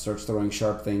up, starts throwing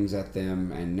sharp things at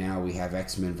them, and now we have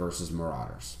X-Men versus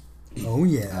Marauders. Oh,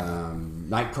 yeah.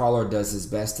 Nightcrawler does his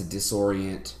best to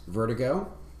disorient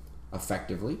Vertigo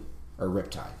effectively, or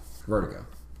Riptide. Vertigo.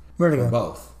 Vertigo. Or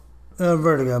both.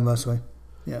 Vertigo, mostly.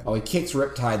 Yeah. Oh, he kicks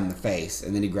Riptide in the face,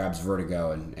 and then he grabs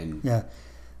Vertigo and Yeah.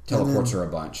 teleports her a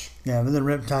bunch. Yeah, but then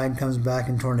Riptide comes back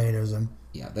and tornadoes him.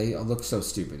 Yeah, they look so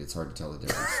stupid. It's hard to tell the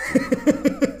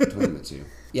difference between the two.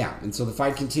 Yeah, and so the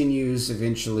fight continues.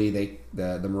 Eventually,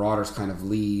 the Marauders kind of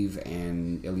leave,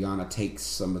 and Ileana takes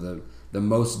some of the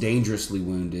most dangerously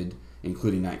wounded,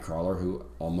 including Nightcrawler, who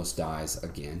almost dies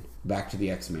again, back to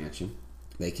the X-Mansion.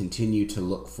 They continue to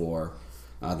look for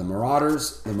the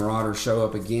Marauders. The Marauders show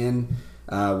up again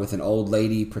with an old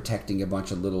lady protecting a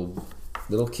bunch of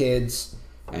little kids,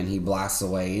 and he blasts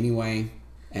away anyway.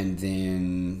 And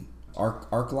then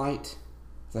Arclight, is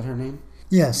that her name?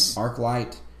 Yes.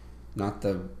 Arclight, not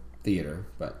the theater,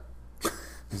 but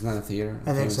isn't that a theater?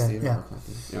 I think so, Theater? yeah. Arclight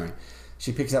Theater? All right.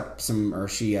 She picks up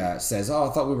she says, I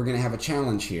thought we were going to have a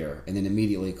challenge here. And then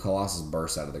immediately Colossus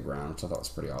bursts out of the ground, which I thought was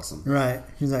pretty awesome. Right.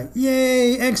 She's like,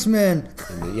 yay, X-Men!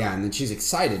 And then she's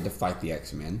excited to fight the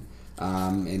X-Men.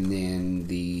 And then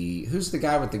who's the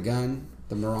guy with the gun?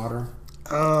 The Marauder?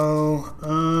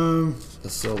 Oh, The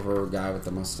silver guy with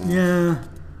the mustache? yeah.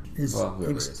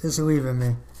 Whoever it is. It's leaving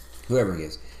me. Whoever he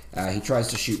is. He tries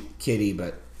to shoot Kitty,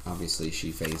 but obviously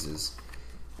she phases.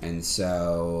 And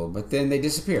so, but then they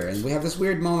disappear. And we have this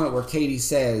weird moment where Katie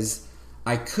says,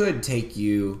 I could take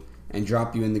you and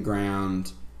drop you in the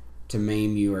ground to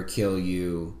maim you or kill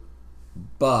you,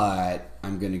 but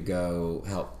I'm going to go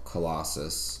help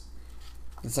Colossus.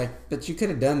 It's like, but you could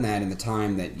have done that in the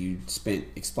time that you spent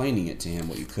explaining it to him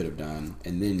what you could have done,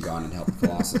 and then gone and helped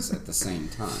Colossus at the same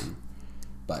time.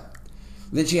 But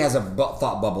then she has a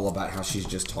thought bubble about how she's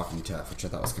just talking tough, which I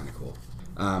thought was kind of cool.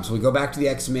 So we go back to the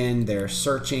X-Men. They're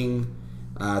searching.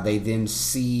 They then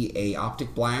see a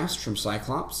optic blast from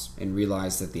Cyclops and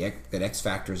realize that that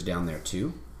X-Factor is down there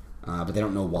too, but they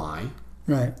don't know why.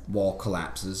 Right. Wall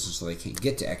collapses, so they can't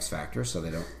get to X-Factor, so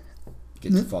they don't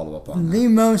get to follow up on that. The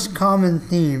most common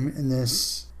theme in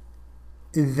this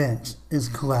event is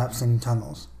collapsing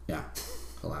tunnels. Yeah,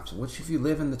 collapse. Which, if you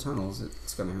live in the tunnels,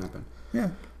 it's going to happen. Yeah.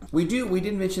 We did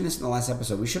mention this in the last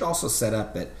episode. We should also set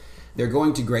up that they're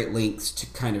going to great lengths to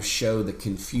kind of show the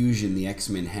confusion the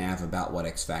X-Men have about what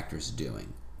X-Factor is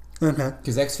doing. Okay.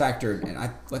 Because X-Factor, and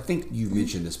I think you've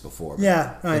mentioned this before.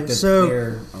 Yeah, right.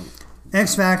 So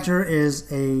X-Factor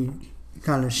is a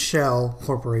kind of shell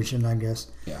corporation, I guess.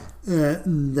 Yeah.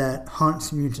 That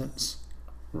hunts mutants.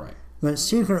 Right. But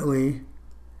secretly,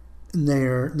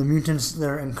 the mutants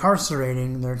they're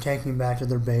incarcerating, they're taking back to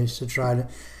their base to try to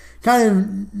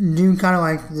kind of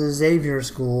like the Xavier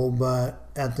School, but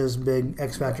at this big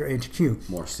X-Factor HQ.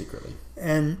 More secretly.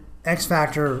 And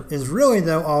X-Factor is really,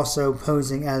 though, also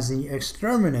posing as the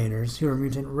exterminators, who are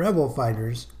mutant rebel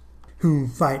fighters who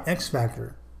fight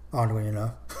X-Factor, oddly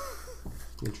enough.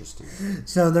 Interesting.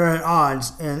 So they're at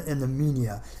odds in the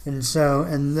media. And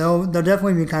there'll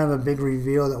definitely be kind of a big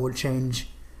reveal that will change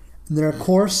their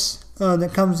course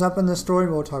that comes up in the story.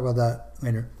 We'll talk about that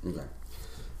later. Okay.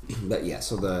 But yeah,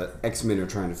 so the X-Men are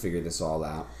trying to figure this all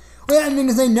out. Well, I mean,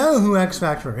 because they know who X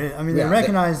Factor is. I mean, they Yeah,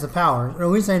 recognize the powers, or at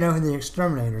least they know who the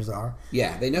exterminators are.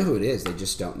 Yeah, they know who it is. They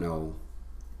just don't know.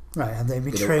 Right? Have they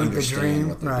They don't betrayed the understand dream?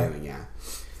 what they're Right. doing. Yeah.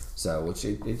 So, which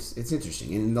it's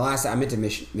interesting. And the last I meant to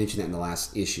mention that in the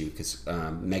last issue because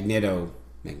Magneto,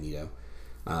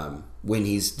 when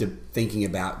he's thinking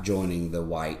about joining the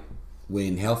White,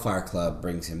 when Hellfire Club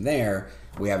brings him there,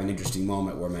 we have an interesting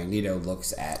moment where Magneto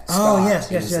looks at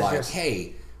Scott and is like,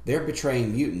 "Hey, they're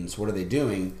betraying mutants. What are they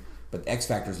doing?" But X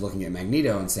Factor's looking at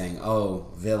Magneto and saying, "Oh,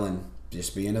 villain,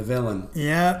 just being a villain.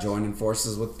 Yeah. Joining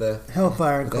forces with the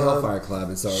Hellfire Club,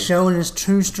 and so showing his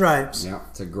true stripes. Yeah,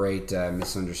 it's a great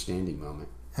misunderstanding moment.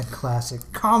 A classic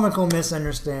comical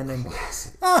misunderstanding.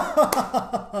 Classic.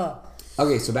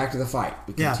 Okay, so back to the fight.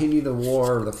 We continue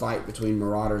the fight between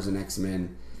Marauders and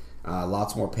X-Men.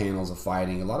 Lots more panels of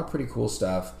fighting. A lot of pretty cool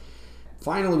stuff.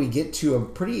 Finally, we get to a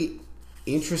pretty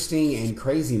interesting and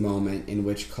crazy moment in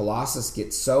which Colossus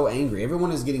gets so angry.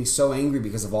 Everyone is getting so angry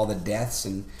because of all the deaths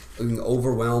and being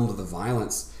overwhelmed with the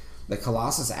violence that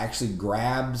Colossus actually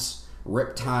grabs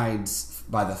Riptide's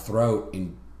by the throat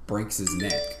and breaks his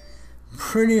neck.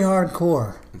 Pretty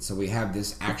hardcore. And so we have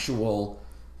this actual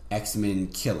X-Men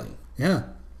killing. Yeah.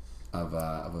 Of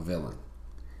a villain.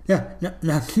 Yeah.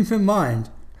 Now keep in mind,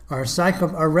 our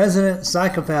resident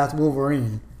psychopath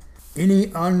Wolverine,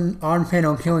 any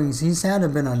on-panel killings he's had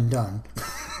have been undone.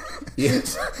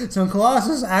 Yes. So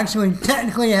Colossus actually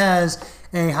technically has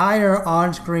a higher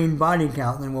on-screen body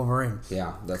count than Wolverine.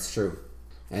 Yeah, that's true.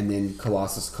 And then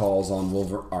Colossus calls on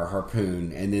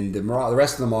Harpoon, and then the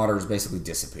rest of the Marauders basically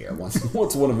disappear.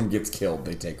 Once one of them gets killed,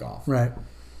 they take off. Right.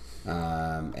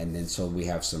 And then so we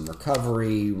have some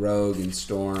recovery, Rogue and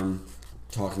Storm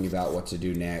talking about what to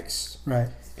do next. Right.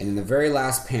 And in the very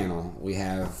last panel, we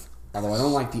have, although I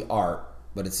don't like the art,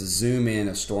 but it's a zoom in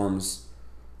of Storm's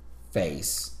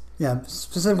face. Yeah,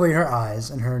 specifically her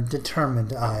eyes and her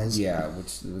determined eyes. Yeah,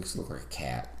 which looks like a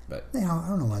cat. But I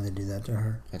don't know why they do that to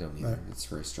her. I don't either. Right. It's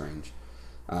very strange.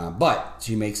 But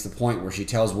she makes the point where she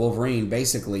tells Wolverine,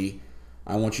 basically,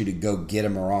 I want you to go get a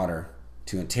Marauder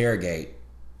to interrogate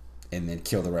and then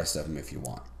kill the rest of them if you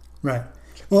want. Right.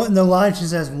 Well, in the line she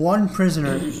says, one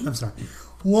prisoner is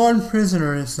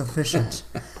sufficient.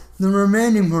 The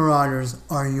remaining Marauders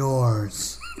are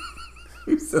yours.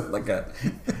 You sound like a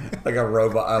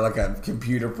robot, like a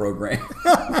computer program.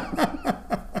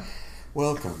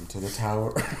 Welcome to the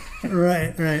tower.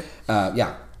 Right.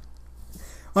 Yeah.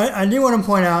 I do want to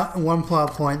point out one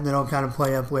plot point that I'll kind of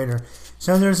play up later.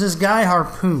 So there's this guy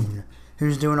Harpoon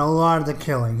who's doing a lot of the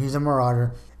killing. He's a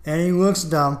Marauder, and he looks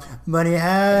dumb, but he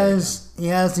has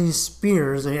these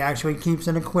spears that he actually keeps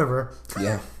in a quiver.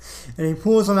 Yeah. And he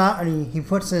pulls them out and he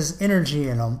puts his energy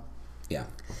in them. Yeah.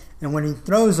 And when he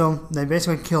throws them, they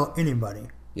basically kill anybody.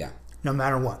 Yeah. No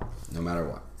matter what.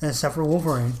 Except for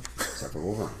Wolverine.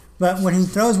 But when he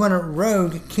throws one at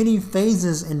Rogue, Kitty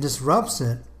phases and disrupts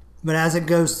it. But as it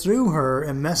goes through her,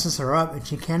 it messes her up and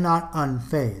she cannot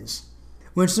unphase.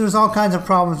 Which there's all kinds of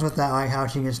problems with that, like how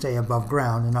she can stay above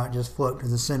ground and not just float to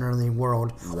the center of the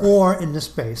world or into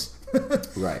space.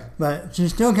 Right. But she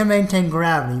still can maintain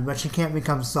gravity, but she can't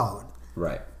become solid.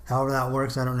 Right. However that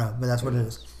works, I don't know, but that's what it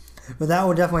is. But that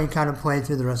will definitely kind of play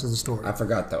through the rest of the story. I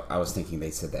forgot, though. I was thinking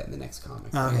they said that in the next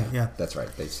comic. Okay, yeah. That's right.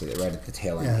 They said it right at the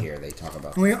tail end here. They talk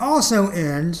about We also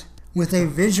end with a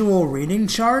visual reading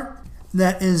chart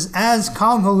that is as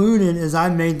convoluted as I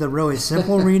made the really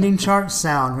simple reading chart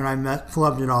sound when I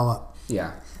flubbed it all up.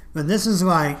 Yeah. But this is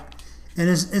like, and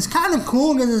it's kind of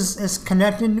cool because it's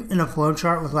connected in a flow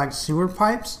chart with like sewer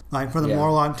pipes, like for the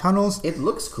Morlock tunnels. It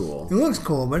looks cool. It looks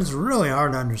cool, but it's really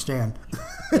hard to understand.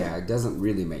 Yeah, it doesn't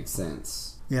really make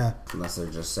sense. Yeah. Unless they're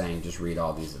just saying, just read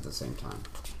all these at the same time.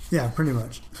 Yeah, pretty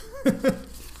much.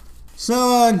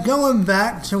 So, going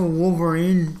back to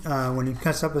Wolverine, when he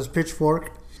cuts up his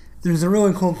pitchfork, there's a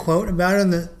really cool quote about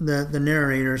him. The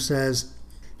narrator says,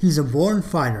 he's a born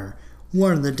fighter,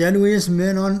 one of the deadliest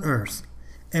men on Earth,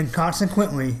 and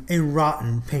consequently a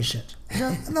rotten patient.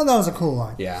 I thought that was a cool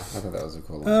line. Yeah, I thought that was a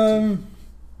cool line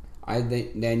too.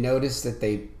 I noticed that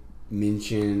they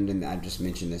mentioned, and I just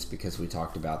mentioned this because we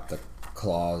talked about the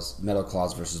metal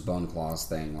claws versus bone claws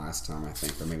thing last time, I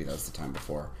think, or maybe that was the time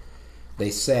before. They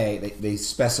say, they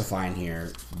specify in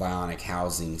here, bionic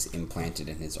housings implanted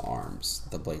in his arms.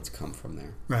 The blades come from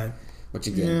there. Right. Which,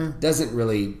 again, doesn't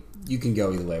really, you can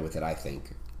go either way with it, I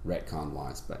think,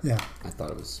 retcon-wise, but I thought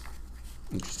it was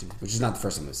interesting, which is not the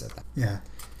first time we said that. Yeah,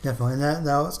 definitely. And that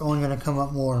was only going to come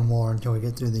up more and more until we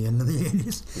get through the end of the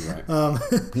 80s.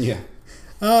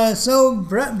 Right. So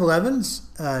Brett Blevins,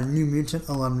 New Mutant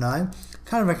alumni,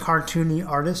 kind of a cartoony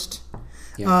artist.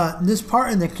 Yeah. This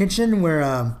part in the kitchen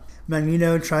where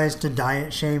Magneto tries to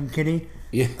diet shame Kitty.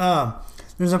 Yeah.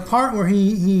 There's a part where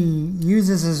he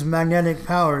uses his magnetic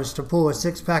powers to pull a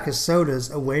 6-pack of sodas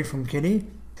away from Kitty.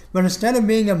 But instead of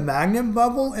being a magnet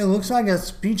bubble, it looks like a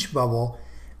speech bubble.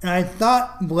 And I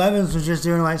thought Blevins was just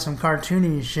doing like some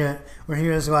cartoony shit where he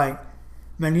was like,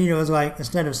 Magneto was like,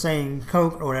 instead of saying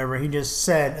Coke or whatever, he just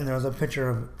said, and there was a picture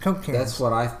of Coke cans. That's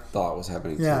what I thought was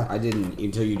happening too. Yeah. I didn't,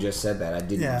 until you just said that, I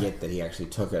didn't get that he actually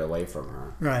took it away from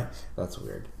her. Right. That's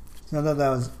weird. So I thought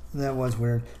that was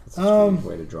weird. That's a strange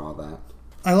way to draw that.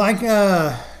 I like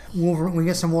Wolverine. We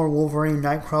get some more Wolverine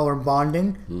Nightcrawler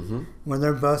bonding, where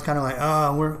they're both kind of like,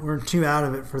 oh, we're too out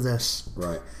of it for this.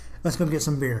 Right. Let's go get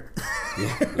some beer.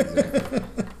 Yeah, exactly.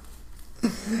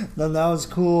 Then that was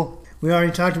cool. We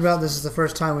already talked about this is the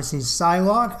first time we see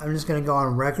Psylocke. I'm just going to go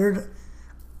on record.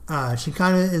 She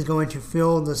kind of is going to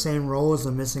fill the same role as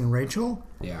the missing Rachel.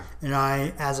 Yeah. And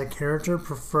I, as a character,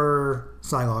 prefer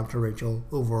Psylocke to Rachel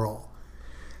overall.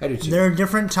 I do too. There are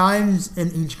different times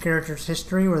in each character's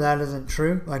history where that isn't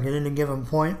true. Like at any given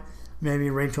point, maybe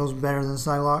Rachel's better than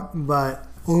Psylocke. But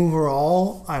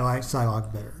overall, I like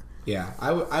Psylocke better. Yeah,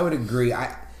 I would agree.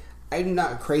 I'm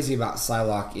not crazy about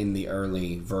Psylocke in the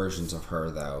early versions of her,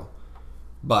 though.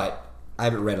 But I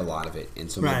haven't read a lot of it,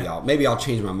 and so maybe I'll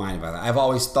change my mind about that. I've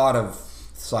always thought of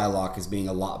Psylocke as being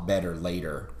a lot better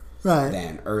later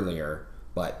than earlier,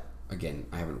 but again,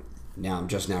 I haven't. Now I'm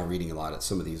just now reading a lot of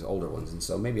some of these older ones, and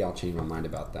so maybe I'll change my mind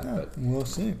about that. Yeah, but we'll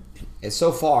see. And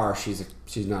so far, she's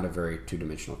not a very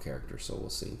two-dimensional character, so we'll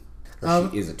see. Or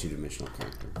she is a two-dimensional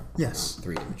character. Yes,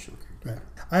 three-dimensional character. Right.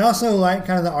 I also like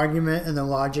kind of the argument and the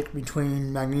logic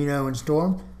between Magneto and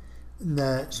Storm.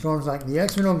 Storm's like, the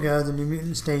X-Men will go, the New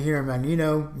Mutants stay here.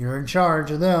 Magneto, you're in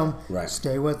charge of them. Right.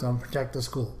 Stay with them, protect the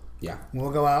school. Yeah. We'll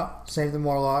go out, save the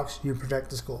Morlocks, you protect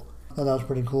the school. I thought that was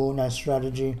pretty cool, nice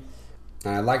strategy.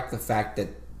 And I like the fact that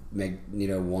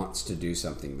Magneto wants to do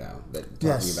something, though. That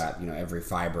talking about, every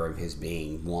fiber of his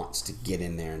being wants to get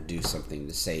in there and do something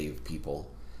to save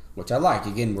people, which I like.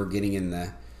 Again, we're getting in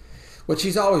the... Which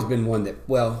he's always been one that,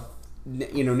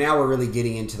 now we're really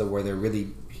getting into where they're really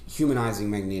humanizing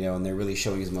Magneto and they're really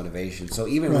showing his motivation. So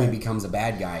even when he becomes a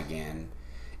bad guy again,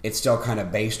 it's still kind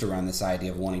of based around this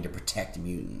idea of wanting to protect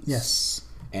mutants. Yes.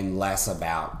 And less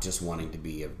about just wanting to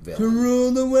be a villain. To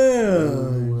rule the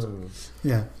world.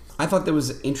 Yeah. I thought there was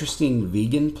an interesting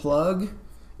vegan plug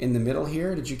in the middle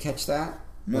here. Did you catch that?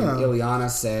 When Ileana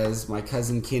says, my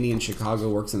cousin Kenny in Chicago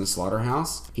works in a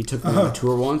slaughterhouse. He took me on a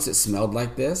tour once. It smelled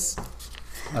like this.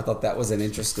 I thought that was an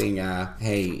interesting,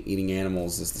 hey, eating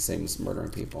animals is the same as murdering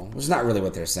people. Which is not really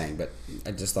what they're saying, but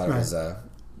I just thought it was,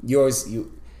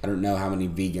 I don't know how many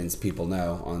vegans people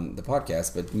know on the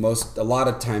podcast, but a lot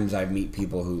of times I meet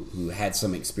people who had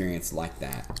some experience like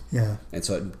that. Yeah. And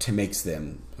so it makes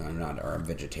them, are a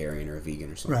vegetarian or a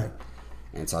vegan or something. Right.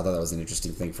 And so I thought that was an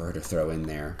interesting thing for her to throw in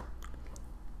there.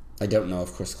 I don't know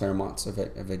if Chris Claremont's a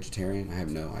vegetarian. I have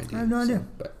no idea. I have no idea.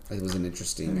 But it was an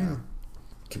interesting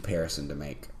comparison to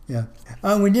make. Yeah.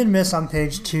 We did miss on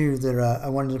page 2 that I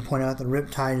wanted to point out that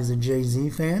Riptide is a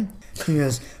Jay-Z fan. He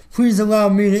goes, please allow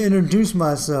me to introduce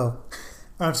myself.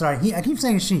 I'm sorry. I keep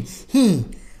saying she. He,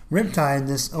 Riptide,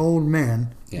 this old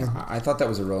man. Yeah, I thought that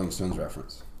was a Rolling Stones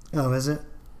reference. Oh, is it?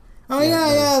 Oh,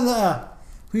 yeah.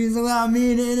 Please allow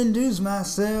me to introduce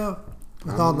myself.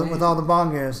 With all the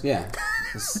bongos. Yeah.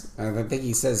 I think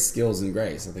he says skills and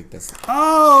grace. I think that's...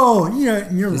 Oh,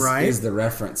 you're right. This is the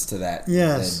reference to that.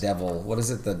 Yes. The devil. What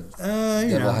is it? The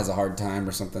devil has a hard time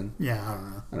or something? Yeah,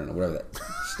 I don't know. Whatever that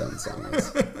Stone song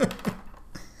is.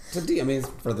 It's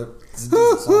for the... It's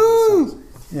a song.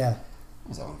 Yeah.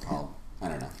 What's that one called? I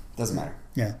don't know. Doesn't matter.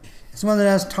 Yeah. It's one that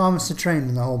has Thomas the Train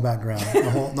in the whole background.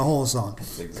 the whole song.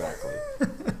 Exactly.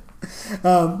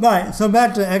 Right. So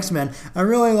back to X-Men. I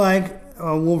really like...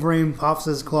 Wolverine pops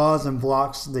his claws and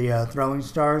blocks the throwing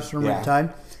stars from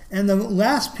Riptide. And the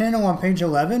last panel on page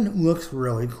 11 looks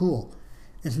really cool.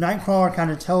 It's Nightcrawler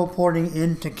kind of teleporting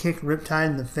in to kick Riptide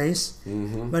in the face,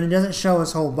 but it doesn't show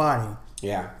his whole body.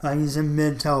 Yeah. He's in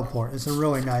mid-teleport. It's a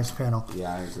really nice panel.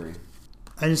 Yeah, I agree.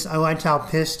 I liked how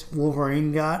pissed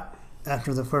Wolverine got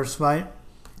after the first fight.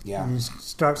 Yeah. And he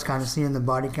starts kind of seeing the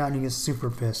body count and he gets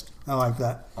super pissed. I like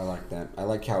that. I like that. I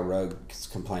like how Rogue's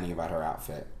complaining about her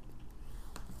outfit.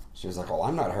 She was like, well,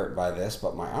 I'm not hurt by this,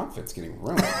 but my outfit's getting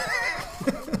ruined.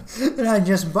 And I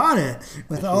just bought it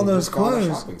with all those clothes.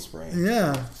 On a shopping spree.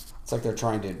 Yeah. It's like they're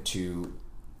trying to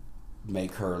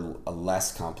make her a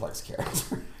less complex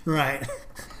character. Right.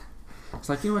 It's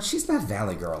like, you know what? She's not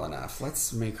Valley Girl enough.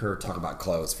 Let's make her talk about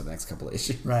clothes for the next couple of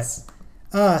issues. Right.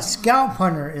 Scalp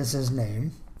Hunter is his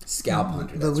name. Scalp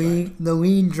Hunter, The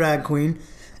lead drag queen.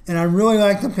 And I really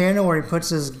like the panel where he puts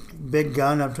his big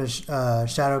gun up to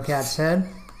Shadowcat's head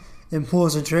and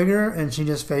pulls the trigger, and she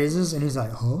just phases, and he's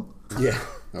like, huh? Yeah,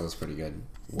 that was pretty good.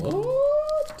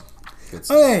 What? Good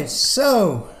stuff. Okay,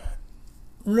 so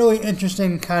really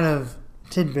interesting kind of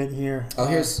tidbit here. Oh,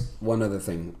 here's one other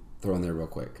thing. Throw in there real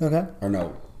quick. Okay. Or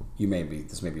no,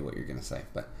 this may be what you're going to say,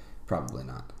 but probably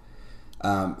not.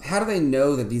 How do they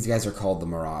know that these guys are called the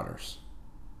Marauders?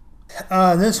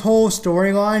 This whole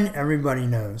storyline, everybody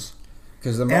knows.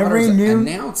 Because the Marauders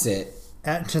announce it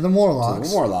to the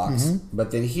Morlocks.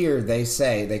 But then here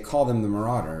they call them the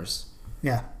Marauders.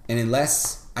 Yeah. And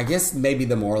unless, I guess maybe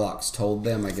the Morlocks told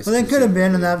them, I guess. Well, they could have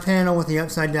been in that panel with the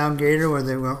upside down gator where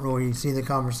they won't really see the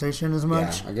conversation as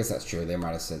much. Yeah, I guess that's true. They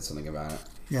might have said something about it.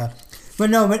 Yeah.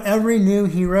 But every new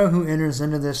hero who enters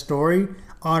into this story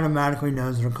automatically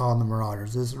knows they're called the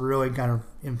Marauders. It's really kind of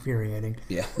infuriating.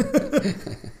 Yeah.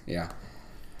 Yeah.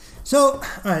 So, all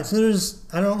right. So there's,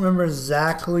 I don't remember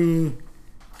exactly,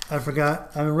 I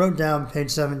forgot. I wrote down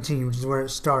page 17, which is where it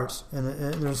starts.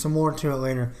 And there's some more to it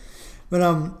later.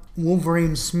 But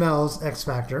Wolverine smells X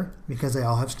Factor because they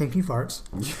all have stinky farts.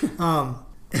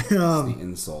 It's the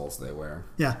insoles they wear.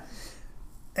 Yeah.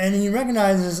 And he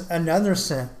recognizes another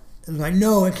scent. And like,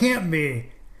 no, it can't be.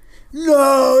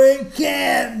 No, it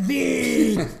can't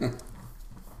be.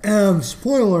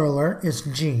 Spoiler alert, it's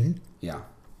Jean. Yeah.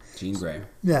 Jean Grey.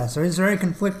 Yeah, so he's very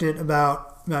conflicted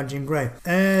about Jean Grey.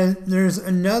 And there's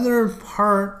another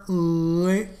part.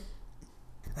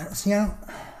 See, I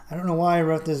don't know why I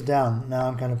wrote this down. Now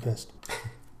I'm kind of pissed.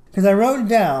 Because I wrote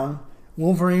down,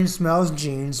 Wolverine smells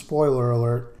Jean, spoiler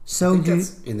alert. So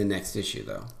that's in the next issue,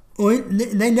 though. Well,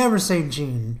 they never say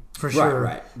Jean, for sure.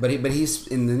 Right. But he's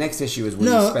in the next issue is when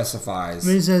he specifies.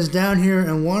 But he says, down here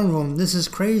in one of them, this is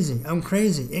crazy. I'm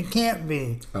crazy. It can't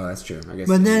be. Oh, that's true. I guess.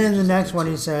 But then in the next one,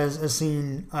 he says, a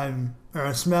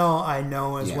smell I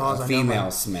know as well as I know. A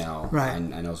female smell. Right. I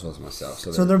know as well as myself.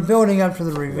 So they're building up to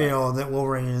the reveal that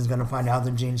Wolverine is going to find out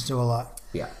that Jean's still alive.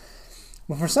 Yeah.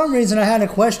 Well, for some reason, I had a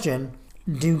question.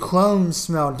 Do clones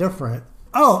smell different?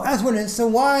 Oh, that's what it is. So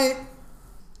why...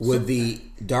 Would the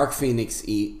Dark Phoenix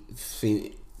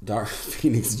Dark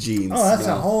Phoenix jeans? Oh, that's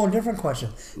a whole different question.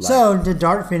 So, did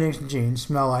Dark Phoenix jeans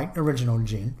smell like original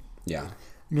Jean? Yeah.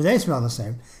 Do they smell the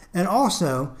same? And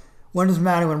also, what does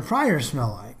Madeline Pryor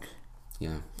smell like?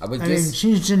 Yeah. I mean,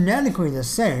 she's genetically the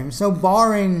same. So,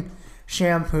 barring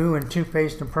shampoo and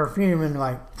toothpaste and perfume and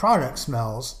like product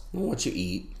smells. Well, what you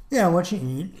eat. Yeah, what you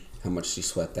eat. How much you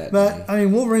sweat that day. But, I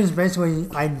mean, Wolverine's basically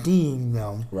IDing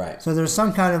them. Right. So, there's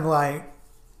some kind of like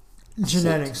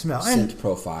genetic smell. Scent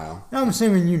profile. I'm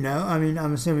assuming you know. I mean,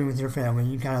 I'm assuming with your family,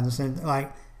 you kind of the same.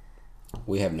 Like,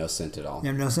 we have no scent at all. You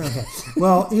have no scent. Okay.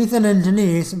 Well, Ethan and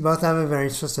Denise both have a very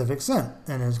specific scent,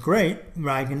 and it's great.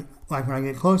 But I can, like, when I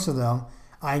get close to them,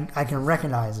 I can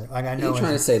recognize it. Like I know. Are you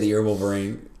trying to say that you're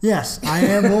Wolverine? Yes, I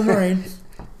am Wolverine.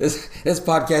 This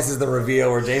podcast is the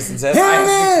reveal where Jason says, Here "I it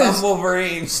have is! become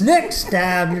Wolverine." Snick,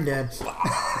 stab, you're dead.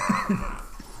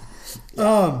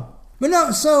 But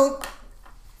no, so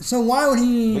why would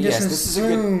he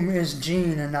assume it's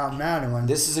Jean and not Madeline?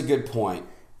 This is a good point.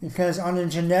 Because on a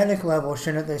genetic level,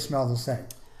 shouldn't they smell the same?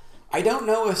 I don't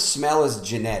know if smell is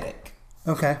genetic.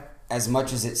 Okay. As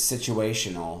much as it's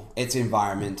situational, it's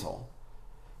environmental.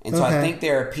 And so I think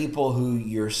there are people who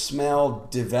your smell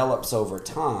develops over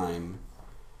time.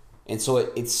 And so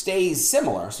it stays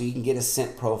similar. So you can get a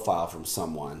scent profile from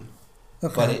someone.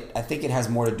 Okay. But I think it has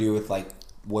more to do with like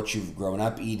what you've grown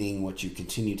up eating, what you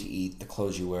continue to eat, the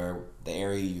clothes you wear, the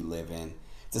area you live in.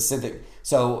 It's a synthetic.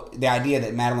 So the idea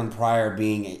that Madeline Pryor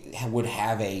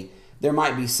there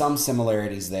might be some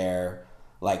similarities there,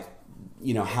 like,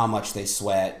 you know, how much they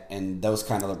sweat and those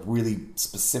kind of really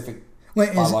specific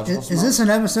biological smells. Is this an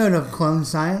episode of Clone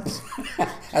Science?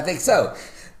 I think so.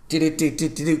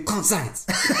 Clone Science.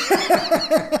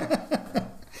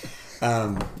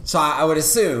 So I would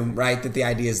assume, right, that the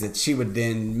idea is that she would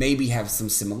then maybe have some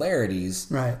similarities,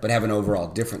 right, but have an overall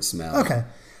different smell. Okay.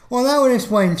 Well, that would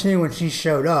explain, too, when she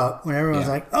showed up, when everyone was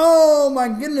like, oh, my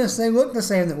goodness, they look the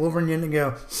same, that Wolverine didn't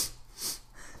go,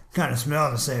 kind of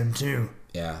smell the same, too.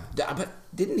 Yeah. But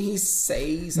didn't he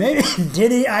say something? Maybe.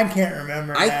 Did he? I can't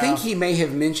remember I think he may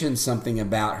have mentioned something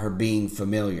about her being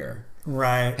familiar.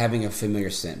 Right. Having a familiar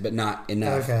scent, but not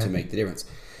enough to make the difference.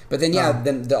 But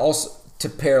then, also... To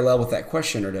parallel with that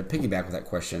question, or to piggyback with that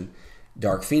question,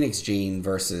 Dark Phoenix Jean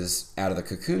versus Out of the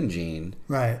Cocoon Jean.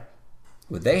 Right.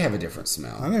 Would they have a different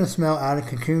smell? I'm going to smell Out of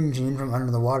Cocoon Jean from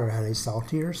under the water. Had a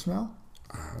saltier smell?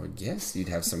 I would guess you'd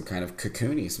have some kind of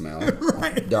cocoony smell.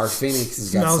 Right. Dark Phoenix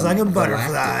has got smells some like a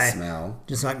butterfly smell.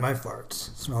 Just like my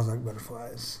farts. It smells like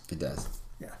butterflies. It does.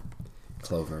 Yeah.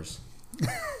 Clovers.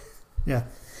 Yeah.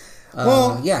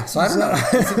 Yeah, so I don't know.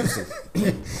 It's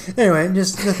interesting. Anyway,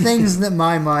 just the things that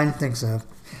my mind thinks of.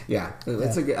 Yeah, I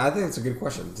think it's a good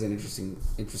question. It's an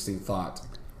interesting thought.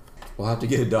 We'll have to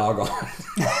get a dog on.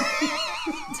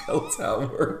 Tell us how it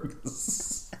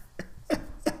works.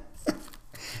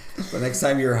 But next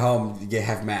time you're home, you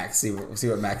have Max. See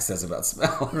what Max says about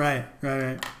smell. Right.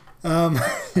 I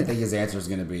think his answer is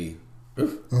going to be,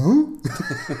 oof.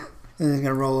 And he's going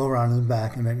to roll over on his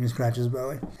back and make me scratch his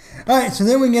belly. All right, so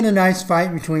then we get a nice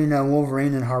fight between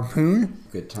Wolverine and Harpoon.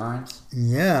 Good times.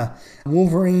 Yeah.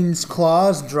 Wolverine's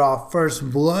claws draw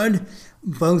first blood.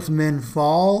 Both men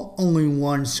fall. Only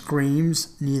one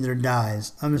screams. Neither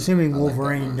dies. I'm assuming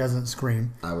Wolverine doesn't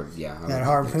scream. That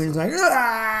Harpoon's like,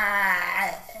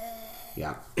 "Ah!"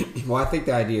 Yeah. Well, I think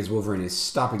the idea is Wolverine is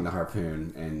stopping the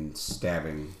Harpoon and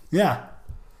stabbing. Yeah.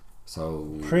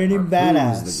 So pretty Harpoon's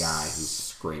badass. The guy who's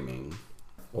screaming,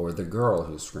 or the girl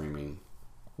who's screaming.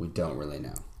 We don't really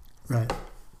know. Right.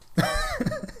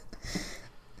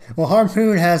 Well,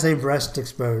 Harpoon has a breast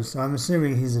exposed, so I'm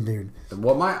assuming he's a dude.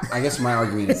 Well, I guess my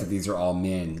argument is that these are all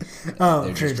men. Oh,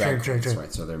 true.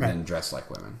 Right? So they're men dressed like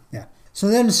women. Yeah. So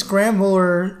then scramble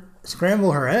her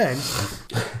eggs.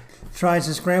 Tries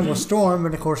to scramble Storm,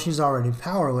 but of course she's already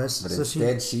powerless. But so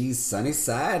instead, she's sunny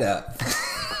side up.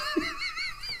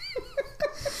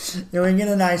 Then we get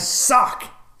a nice sock,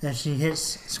 and she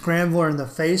hits Scrambler in the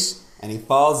face. And he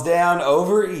falls down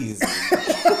over easy.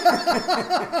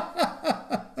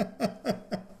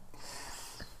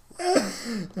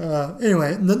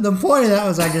 Anyway, the point of that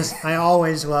was I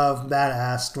always love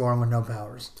badass Storm with no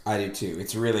powers. I do too.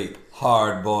 It's really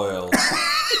hard boiled.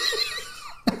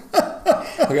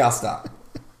 Okay, I'll stop.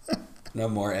 No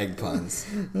more egg puns.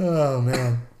 Oh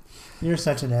man, you're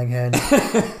such an egghead.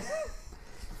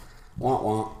 Wah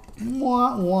wah.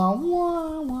 Wah wah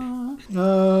wah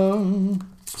wah.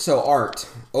 So art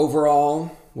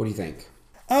overall, what do you think?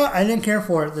 I didn't care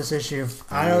for it this issue.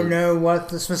 I don't know what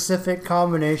the specific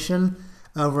combination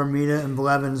of Romita and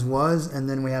Blevins was, and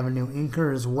then we have a new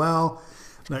inker as well.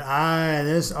 But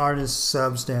this art is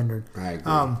substandard. I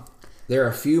agree. There are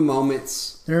a few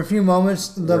moments.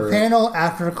 The panel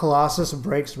after Colossus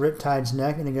breaks Riptide's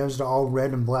neck and it goes to all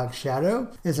red and black shadow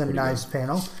is a nice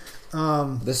panel.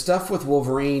 The stuff with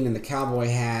Wolverine and the cowboy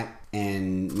hat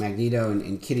and Magneto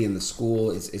and Kitty in the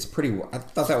school is pretty. I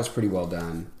thought that was pretty well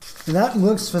done. And that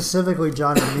looks specifically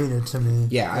John Romita to me.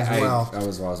 Yeah, I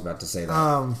was about to say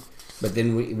that. But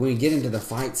then when we get into the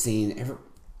fight scene,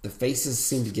 the faces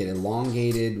seem to get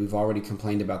elongated. We've already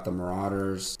complained about the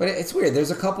Marauders, but it's weird. There's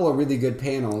a couple of really good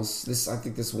panels. I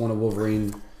think this one of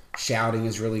Wolverine shouting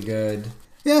is really good.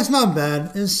 Yeah, it's not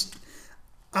bad.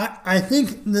 I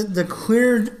think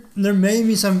there may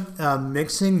be some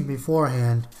mixing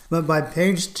beforehand, but by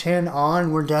page 10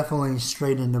 on, we're definitely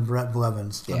straight into Brett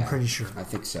Blevins. Yeah, I'm pretty sure. I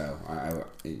think so.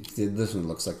 This one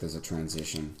looks like there's a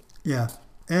transition. Yeah,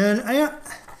 and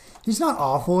he's not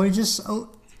awful. He just,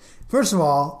 first of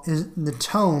all, the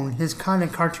tone, his kind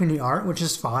of cartoony art, which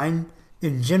is fine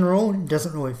in general,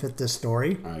 doesn't really fit this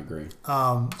story. I agree.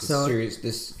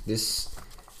 This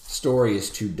story is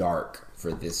too dark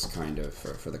for this kind of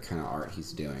for the kind of art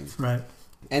he's doing. Right.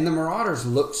 And the Marauders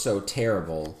look so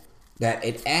terrible that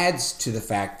it adds to the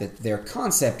fact that their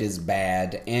concept is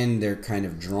bad and they're kind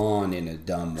of drawn in a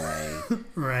dumb way.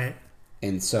 Right.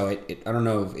 And so I don't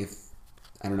know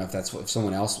if that's if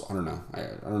someone else. I don't know.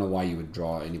 I don't know why you would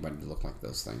draw anybody to look like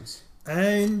those things.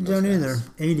 I don't either.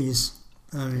 80s.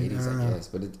 80s, I guess,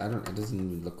 but it doesn't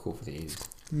even look cool for the 80s.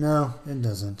 No, it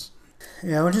doesn't.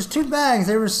 Yeah, which is too bad.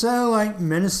 They were so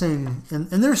menacing, and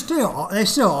they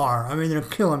still are. I mean, they're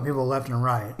killing people left and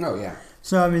right. Oh yeah.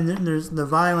 So I mean, there's the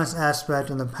violence aspect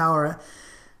and the power.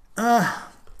 I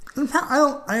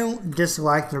don't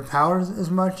dislike their powers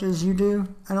as much as you do.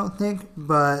 I don't think,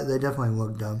 but they definitely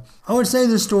look dumb. I would say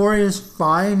the story is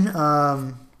fine.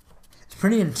 It's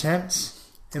pretty intense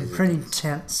and pretty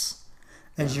tense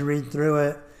as you read through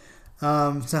it.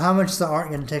 So how much is the art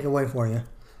going to take away for you?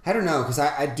 I don't know, because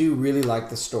I do really like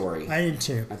the story. I did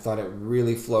too. I thought it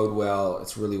really flowed well.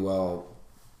 It's really well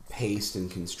paced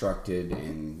and constructed.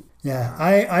 And yeah,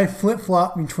 I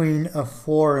flip-flop between a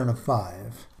 4 and a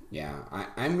 5. Yeah,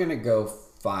 I'm going to go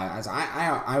 5.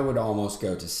 I would almost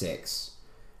go to 6.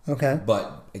 Okay.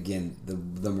 But, again,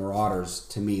 the Marauders,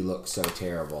 to me, look so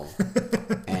terrible.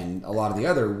 And a lot of the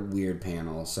other weird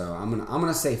panels. So I'm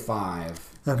gonna say 5.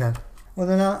 Okay. Well,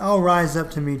 then I'll rise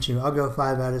up to meet you. I'll go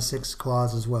 5 out of 6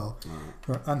 claws as well. All right.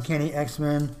 For Uncanny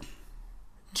X-Men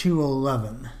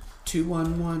 211.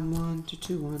 2111 to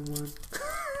 211.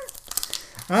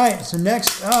 All right, so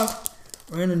next up,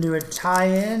 we're going to do a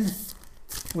tie-in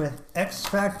with X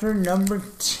Factor number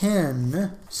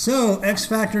 10. So, X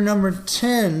Factor number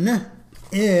 10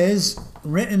 is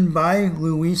written by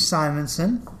Louise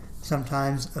Simonson,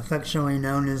 sometimes affectionately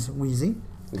known as Wheezy.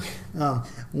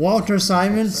 Walter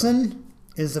Simonson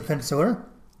is the penciler.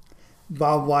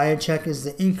 Bob Wyacek is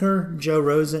the inker. Joe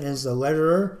Rosen is the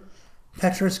letterer.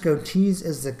 Petrus Gotees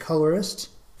is the colorist.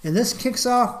 And this kicks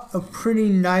off a pretty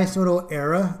nice little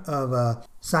era of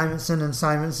Simonson and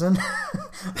Simonson.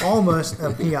 Almost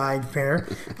a PI'd pair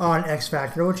on X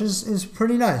Factor, which is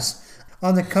pretty nice.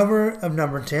 On the cover of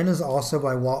number 10 is also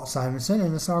by Walt Simonson,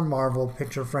 and it's our Marvel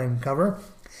picture frame cover.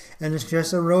 And it's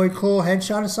just a really cool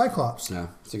headshot of Cyclops. Yeah,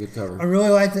 it's a good cover. I really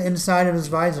like the inside of his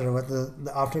visor with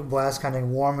the optic blast kind of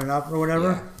warming up or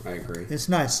whatever. Yeah, I agree. It's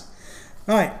nice.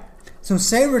 All right, so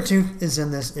Sabretooth is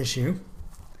in this issue.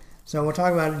 So we'll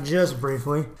talk about it just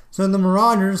briefly. So the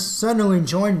Marauders, suddenly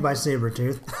joined by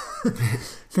Sabretooth,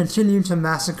 continue to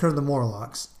massacre the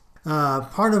Morlocks.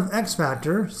 Part of X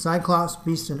Factor, Cyclops,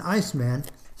 Beast, and Iceman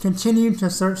continue to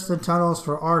search the tunnels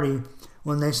for Artie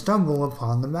when they stumble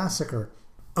upon the massacre.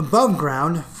 Above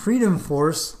ground, Freedom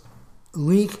Force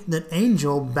leak that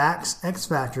Angel backs X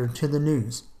Factor to the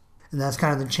news. And that's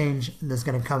kind of the change that's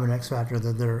going to come in X Factor,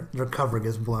 that their cover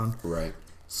gets blown. Right.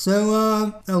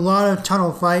 So, a lot of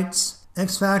tunnel fights.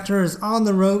 X Factor is on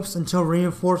the ropes until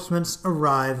reinforcements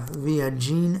arrive via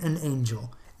Jean and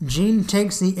Angel. Jean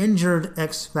takes the injured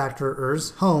X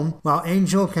Factorers home, while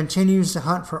Angel continues to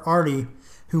hunt for Artie,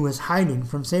 who is hiding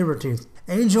from Sabretooth.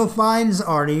 Angel finds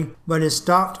Artie, but is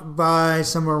stopped by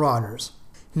some Marauders.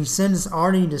 He sends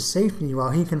Artie to safety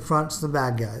while he confronts the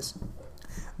bad guys.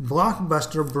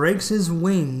 Blockbuster breaks his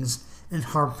wings, and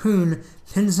Harpoon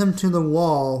pins him to the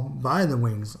wall by the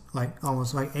wings,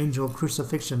 almost like Angel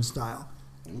crucifixion style.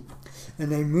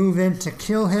 And they move in to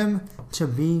kill him, to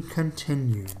be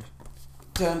continued.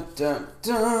 Dun, dun,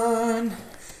 dun.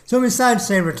 So besides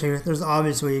Sabretooth, there's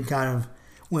obviously kind of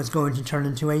what's going to turn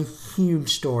into a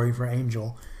huge story for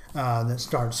Angel that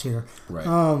starts here.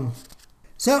 Right.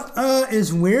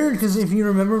 It's weird because if you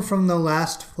remember from the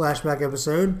last flashback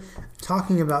episode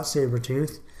talking about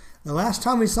Sabretooth, the last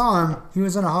time we saw him, he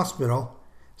was in a hospital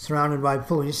surrounded by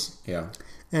police. Yeah.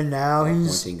 And now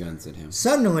he's pointing guns at him.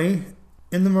 Suddenly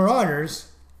in the Marauders.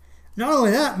 Not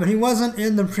only that, but he wasn't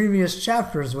in the previous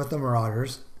chapters with the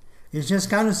Marauders. He's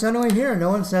just kind of suddenly here. No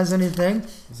one says anything.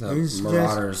 He's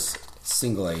Marauders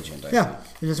single agent, I think.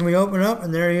 Just we open up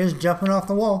and there he is jumping off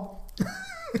the wall.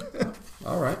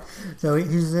 All right. So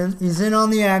he's in on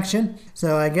the action.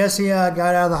 So I guess he got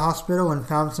out of the hospital and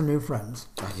found some new friends.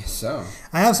 I guess so.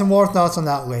 I have some more thoughts on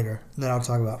that later that I'll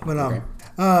talk about. But okay.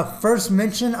 First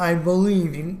mention, I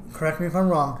believe, you can correct me if I'm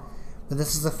wrong, but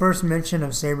this is the first mention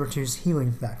of Sabretooth's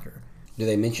healing factor. Do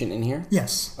they mention in here?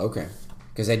 Yes. Okay.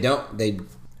 Because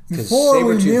before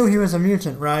we knew he was a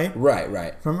mutant, right?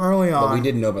 Right. From early on. But we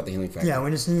didn't know about the healing factor. Yeah,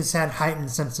 he just had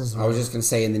heightened senses. I was just going to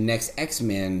say, in the next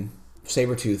X-Men,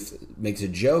 Sabretooth makes a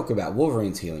joke about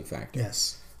Wolverine's healing factor.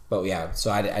 Yes. But yeah, so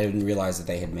I didn't realize that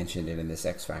they had mentioned it in this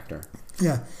X Factor.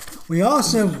 Yeah. We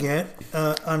also get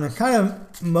on a kind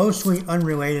of mostly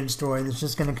unrelated story that's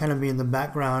just going to kind of be in the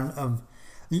background of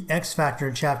the X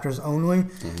Factor chapters only.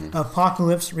 Mm-hmm.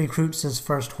 Apocalypse recruits his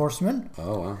first horseman.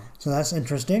 Oh, wow. So that's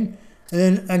interesting. And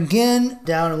then again,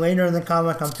 down later in the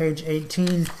comic on page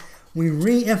 18, we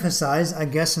re-emphasize, I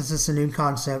guess since it's a new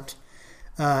concept,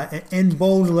 in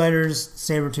bold letters,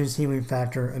 Sabretooth's healing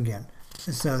factor again.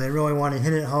 So they really want to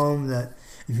hit it home that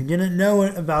if you didn't know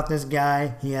it about this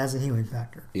guy, he has a healing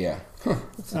factor. Yeah.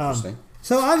 That's interesting.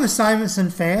 So I'm a Simonson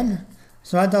fan,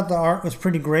 so I thought the art was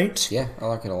pretty great. Yeah, I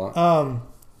like it a lot.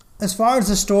 As far as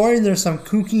the story, there's some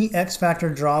kooky X Factor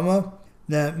drama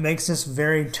that makes this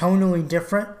very tonally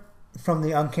different from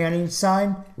the Uncanny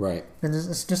side. Right. And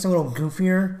it's just a little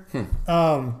goofier.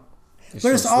 But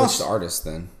it's also artist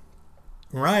then.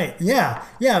 Right. Yeah.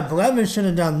 Blevins should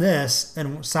have done this,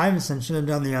 and Simonson should have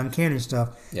done the Uncanny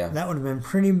stuff. Yeah. That would have been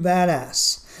pretty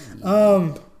badass.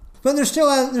 But there's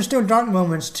still dark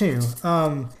moments too.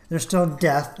 There's still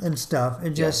death and stuff.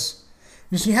 It just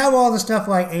you have all the stuff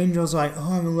like Angel's like,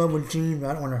 oh, I'm in love with Jean,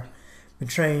 but I don't want to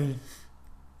betray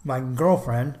my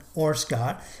girlfriend or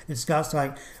Scott. And Scott's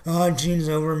like, oh, Jean's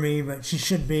over me, but she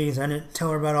should be. So I didn't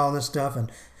tell her about all this stuff,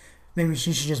 and maybe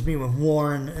she should just be with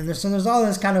Warren. And there's all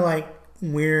this kind of like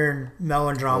weird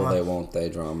melodrama. Well, they won't they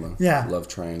drama. Yeah. Love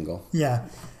triangle. Yeah.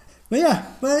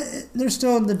 But there's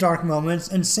still the dark moments,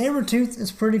 and Sabretooth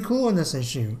is pretty cool in this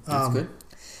issue. That's good.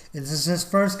 It's his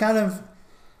first kind of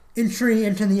entry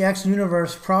into the X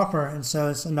universe proper, and so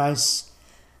it's a nice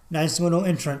little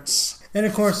entrance. And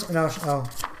of course, and I'll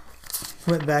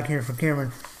flip back here for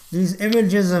Cameron. These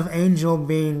images of Angel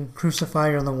being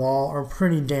crucified on the wall are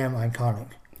pretty damn iconic.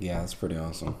 Yeah, that's pretty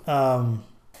awesome.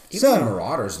 So the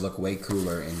Marauders look way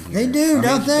cooler in here. They do,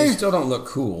 don't they? They still don't look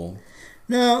cool.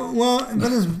 No, well,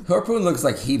 but Harpoon looks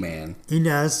like He-Man. He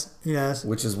does.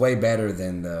 Which is way better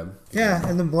than the... Yeah,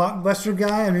 and the Blockbuster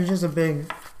guy, I mean, he's just a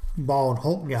big, bald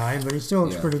Hulk guy, but he still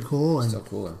looks pretty cool. And, still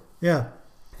cooler. Yeah.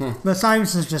 But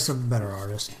Simonson's just a better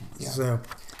artist. Yeah. So,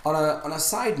 on a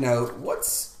side note,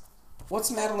 what's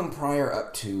Madeline Pryor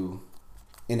up to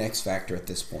in X Factor at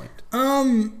this point?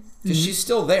 Because she's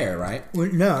still there, right?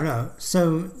 Well, no.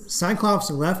 So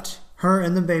Cyclops left her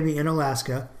and the baby in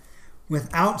Alaska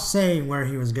without saying where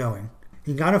he was going.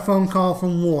 He got a phone call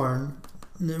from Warren.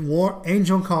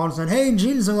 Angel called and said, "Hey,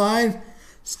 Jean's alive."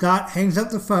 Scott hangs up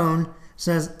the phone,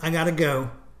 says, "I gotta go,"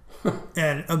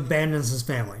 and abandons his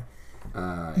family.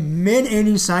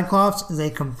 Mid-80s Cyclops is a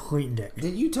complete dick.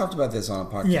 Did you talked about this on a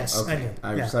podcast? Yes, okay.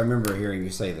 I did. I remember hearing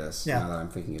you say this. Yeah. Now that I'm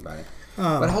thinking about it.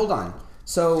 But hold on.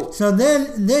 So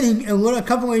then he, a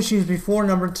couple issues before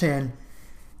number 10,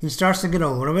 he starts to get a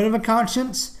little bit of a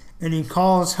conscience, and he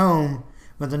calls home,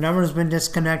 but the number's been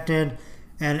disconnected.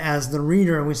 And as the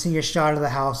reader, we see a shot of the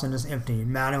house and it's empty.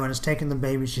 Madeline has taken the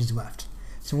baby, she's left.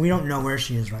 So we don't know where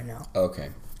she is right now. Okay.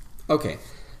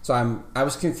 So I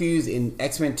was confused in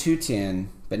X-Men 210,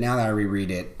 but now that I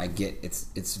reread it, I get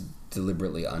it's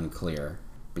deliberately unclear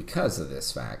because of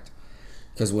this fact.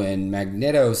 Because when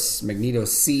Magneto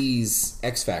sees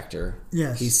X Factor,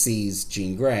 yes, he sees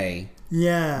Jean Grey.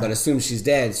 Yeah. But assumes she's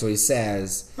dead, so he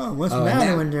says, what's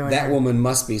Madeline doing that here? woman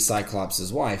must be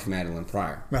Cyclops' wife, Madeline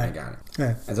Pryor. Right. I got it.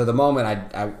 Right. And so the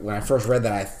moment when I first read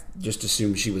that, I just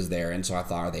assumed she was there, and so I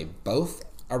thought, are they both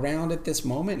around at this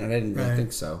moment? And I didn't really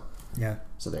think so. Yeah.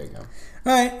 So there you go. All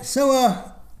right.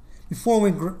 So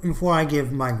before I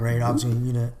give my grade, obviously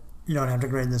you don't have to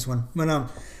grade this one, but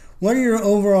what are your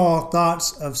overall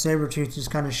thoughts of Sabretooth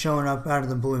just kind of showing up out of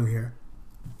the blue here?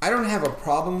 I don't have a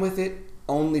problem with it,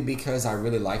 only because I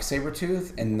really like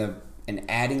Sabretooth and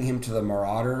adding him to the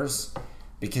Marauders,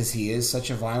 because he is such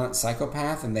a violent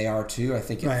psychopath, and they are too. I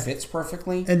think it fits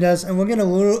perfectly. It does, and we'll get a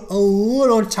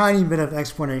little tiny bit of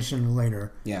explanation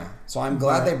later. Yeah, so I'm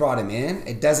glad they brought him in.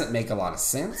 It doesn't make a lot of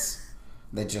sense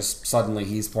that just suddenly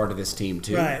he's part of this team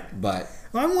too. Right. But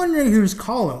I'm wondering whose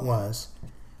call it was,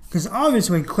 because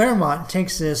obviously Claremont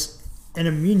takes this and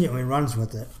immediately runs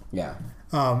with it. Yeah.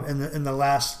 In the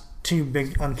last two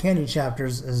big Uncanny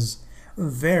chapters is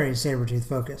very Sabretooth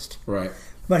focused. Right.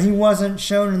 But he wasn't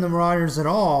shown in the Marauders at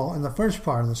all in the first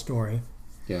part of the story.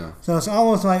 Yeah. So it's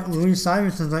almost like Louise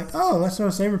Simonson's like, "Oh, let's throw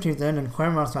Sabretooth in," and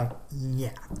Claremont's like,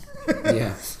 "Yeah."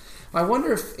 Yeah. I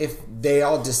wonder if they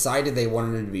all decided they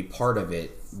wanted him to be part of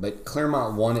it, but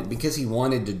Claremont wanted, because he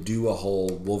wanted to do a whole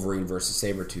Wolverine versus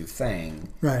Sabretooth thing.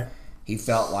 Right. He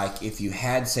felt like if you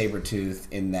had Sabretooth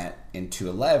in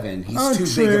 211, he's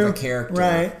too big of a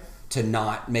character to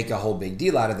not make a whole big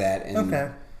deal out of that.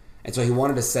 And so he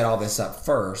wanted to set all this up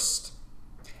first.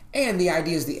 And the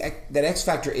idea is that X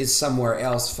Factor is somewhere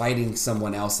else fighting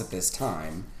someone else at this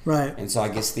time. Right. And so I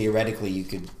guess theoretically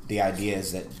the idea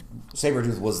is that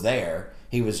Sabretooth was there.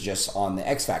 He was just on the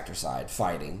X Factor side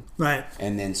fighting. Right.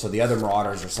 And then so the other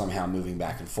Marauders are somehow moving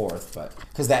back and forth, but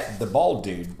because the bald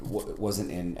dude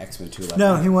wasn't in X-Men 211.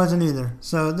 No, he wasn't either.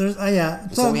 So there's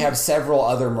So we have several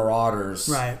other Marauders,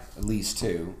 right? At least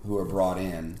two, who are brought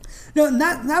in. No,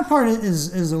 that part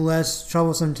is less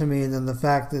troublesome to me than the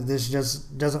fact that this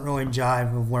just doesn't really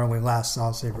jive with where we last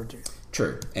saw Sabretooth.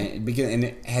 True, and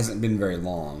it hasn't been very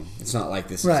long. It's not like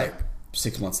this is like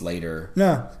 6 months later.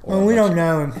 No, well, we don't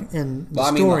know in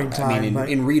story time. But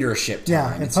in readership time.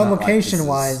 Yeah, and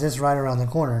publication-wise, it's right around the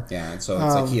corner. Yeah, and so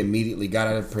it's like he immediately got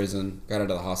out of prison, got out of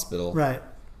the hospital. Right.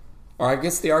 Or I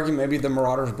guess the argument, maybe the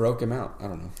Marauders broke him out. I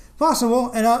don't know.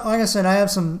 Possible, and like I said, I have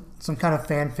some kind of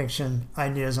fan fiction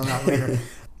ideas on that later.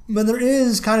 But there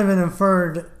is kind of an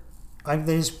inferred, like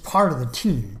that he's part of the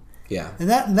team. Yeah. And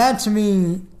that to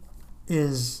me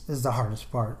is the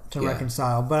hardest part to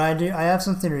reconcile. But I have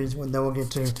some theories that we'll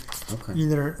get to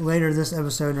either later this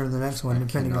episode or the next one,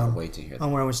 depending on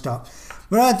where we stop.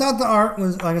 But I thought the art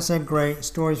was, like I said, great.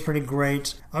 Story's pretty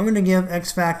great. I'm going to give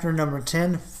X Factor number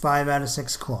 10 5 out of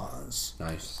 6 claws.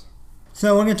 Nice.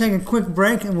 So we're going to take a quick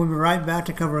break, and we'll be right back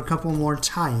to cover a couple more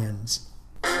tie-ins.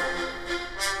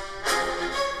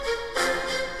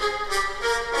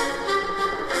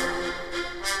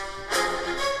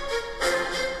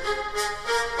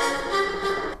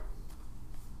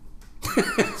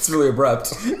 It's really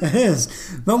abrupt. It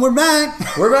is. But we're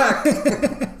back. We're back.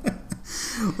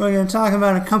 We're going to talk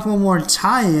about a couple more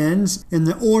tie-ins. In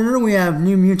the order, we have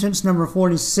New Mutants number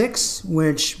 46,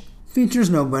 which Features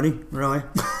nobody, really.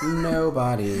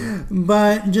 Nobody.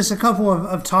 But just a couple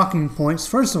of talking points.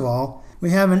 First of all, we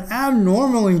have an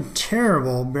abnormally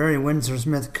terrible Barry Windsor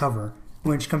Smith cover,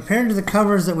 which compared to the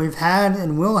covers that we've had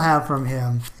and will have from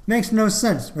him, makes no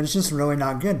sense, but it's just really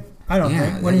not good. I don't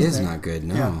think. What do you think? Not good,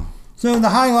 no. Yeah. So the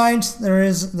highlights, there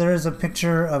is a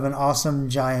picture of an awesome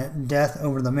giant death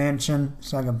over the mansion.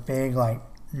 It's like a big, like,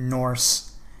 Norse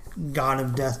god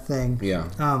of death thing.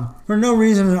 Yeah. For no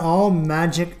reason at all,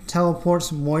 Magic teleports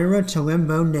Moira to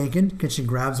Limbo naked because she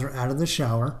grabs her out of the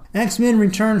shower. X-Men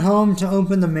return home to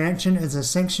open the mansion as a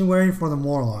sanctuary for the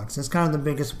Morlocks. That's kind of the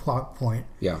biggest plot point.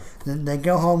 Yeah. Then they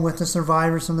go home with the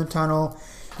survivors from the tunnel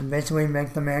and basically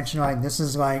make the mansion like this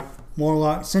is like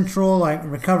Morlock Central, like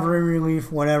recovery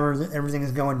relief, whatever. Everything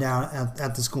is going down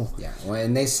at the school. Yeah, well,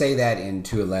 and they say that in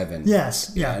 211.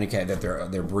 Yes, yeah. Okay, that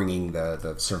they're bringing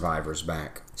the survivors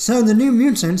back. So the New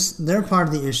Mutants, they're part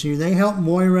of the issue. They help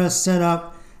Moira set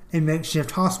up a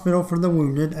makeshift hospital for the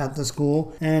wounded at the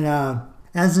school. And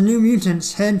as the New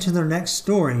Mutants head to their next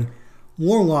story,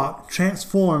 Warlock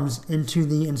transforms into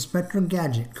the Inspector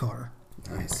Gadget car.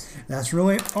 Nice. That's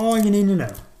really all you need to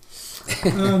know.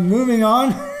 Moving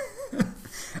on.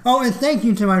 Oh, and thank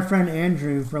you to my friend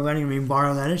Andrew for letting me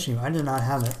borrow that issue. I did not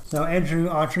have it. So Andrew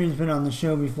Autry's been on the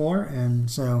show before,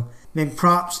 and so big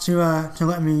props to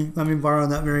let me borrow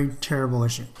that very terrible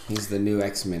issue. He's the new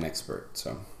X-Men expert,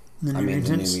 so The New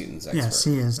Mutants expert. Yes,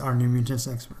 he is our New Mutants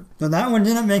expert. So that one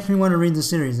didn't make me want to read the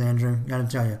series, Andrew. Gotta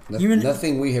tell you.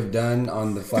 Nothing we have done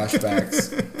on the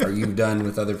flashbacks, or you've done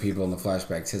with other people in the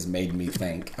flashbacks, has made me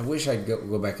think, I wish I'd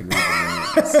go back and read the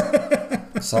New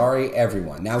Mutants. Sorry,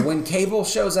 everyone. Now, when Cable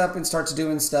shows up and starts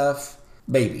doing stuff,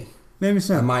 maybe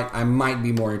so. I might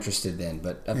be more interested then,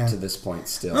 but up to this point,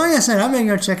 still. Like I said, I'm gonna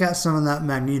go check out some of that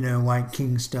Magneto White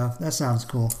King stuff. That sounds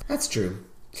cool. That's true.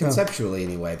 Conceptually,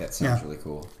 anyway, that sounds really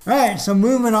cool. All right, so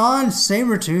moving on,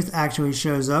 Sabretooth actually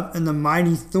shows up in the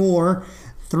Mighty Thor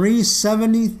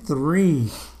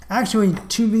 373. Actually,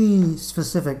 to be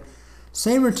specific,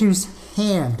 Sabretooth's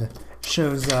hand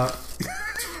shows up.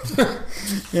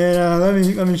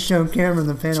 And let me show Cameron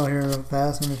the panel here real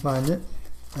fast. Let me find it.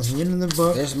 That's the end of the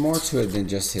book. There's more to it than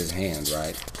just his hand,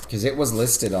 right? Because it was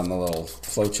listed on the little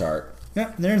flowchart.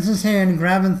 Yep, there's his hand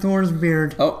grabbing Thor's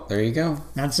beard. Oh, there you go.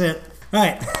 That's it.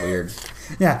 Right. Weird.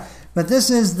 Yeah, but this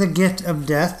is The Gift of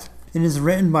Death. It is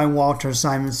written by Walter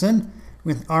Simonson,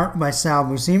 with art by Sal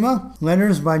Buscema,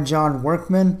 letters by John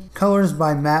Workman, colors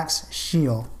by Max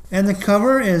Scheele. And the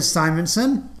cover is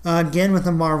Simonson, again with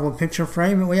a Marvel picture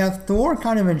frame. And we have Thor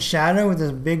kind of in shadow with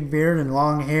his big beard and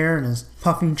long hair and his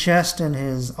puffy chest and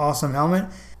his awesome helmet.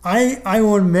 I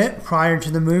will admit, prior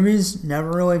to the movies, never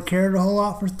really cared a whole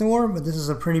lot for Thor, but this is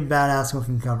a pretty badass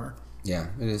looking cover. Yeah,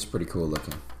 it is pretty cool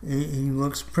looking. He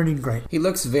looks pretty great. He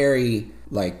looks very,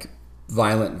 like,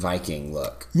 violent Viking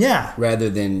look. Yeah. Rather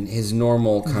than his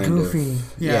normal kind goofy,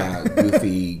 of...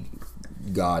 goofy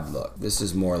god look. This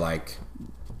is more like,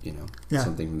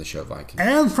 something from the show Viking.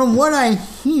 And from what I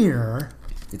hear...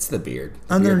 It's the beard.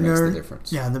 The beard makes the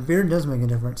difference. Yeah, the beard does make a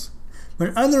difference.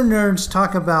 But other nerds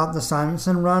talk about the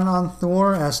Simonson run on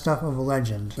Thor as stuff of a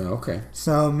legend. Oh, okay.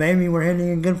 So maybe we're hitting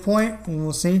a good point, and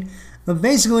we'll see. But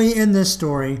basically, in this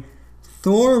story,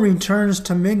 Thor returns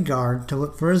to Midgard to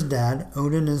look for his dad.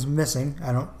 Odin is missing.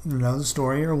 I don't know the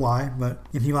story or why, but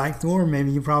if you like Thor,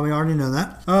 maybe you probably already know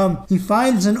that. He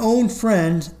finds an old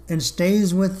friend and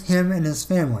stays with him and his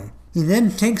family. He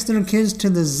then takes their kids to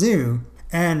the zoo,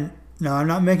 and, no, I'm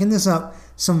not making this up,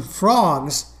 some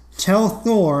frogs tell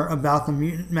Thor about the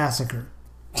Mutant Massacre.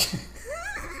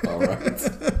 All right.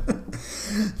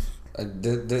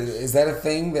 Is that a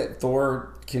thing that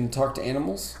Thor can talk to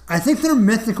animals? I think they're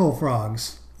mythical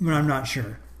frogs, but I'm not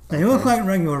sure. They look like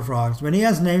regular frogs, but he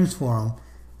has names for them.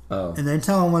 Oh. And they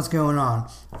tell him what's going on.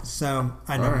 So,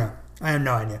 I don't know. I have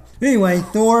no idea. Anyway,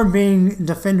 Thor, being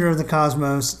defender of the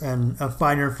cosmos and a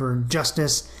fighter for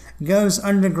justice, goes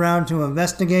underground to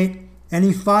investigate, and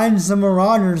he finds the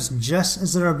Marauders just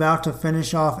as they're about to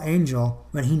finish off Angel,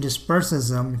 but he disperses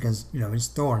them because, he's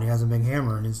Thor and he has a big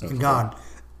hammer and he's a god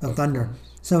of thunder.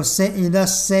 So he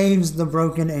thus saves the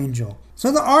broken angel.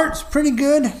 So the art's pretty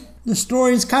good. The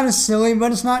story's kind of silly,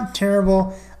 but it's not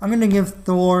terrible. I'm going to give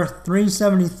Thor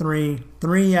 373,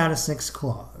 3 out of 6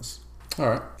 claws. All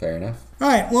right, fair enough. All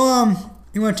right, well,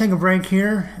 you want to take a break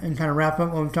here and kind of wrap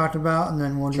up what we've talked about, and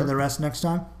then we'll do the rest next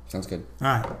time? Sounds good. All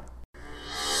right.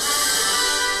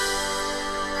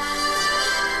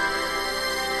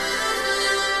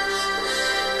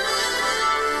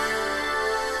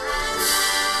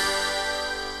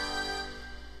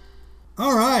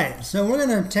 All right, so we're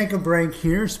going to take a break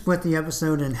here, split the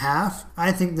episode in half.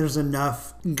 I think there's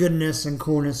enough goodness and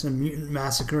coolness in Mutant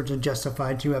Massacre to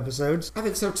justify 2 episodes. I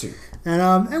think so too.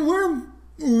 And we're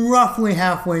roughly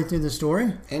halfway through the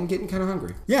story. And getting kind of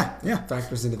hungry. Yeah.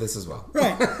 Factors into this as well.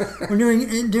 Right. We're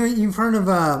doing. You've heard of,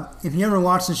 if you ever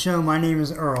watched the show, My Name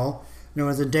is Earl, known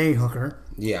as a day hooker.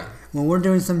 Yeah. Well, we're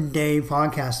doing some day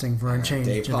podcasting for a change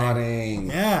Day today. potting.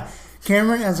 Yeah.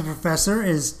 Cameron, as a professor,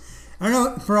 is, I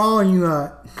don't know, for all you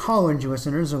college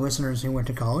listeners or listeners who went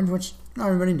to college, which not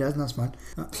everybody does, and that's fine.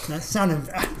 That sounded,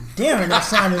 damn it, that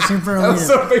sounded super That was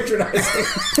so patronizing.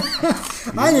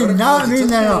 I did not mean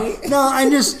that at all. No, I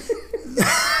just,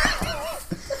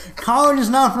 college is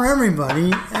not for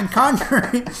everybody, and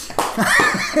contrary.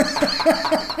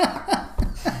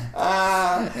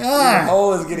 The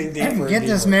hole is getting deeper. Get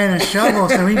this man a shovel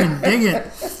so he can dig it.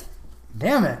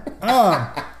 Damn it.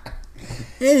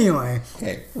 Anyway.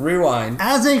 Okay, rewind.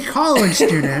 As a college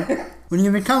student, when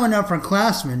you become an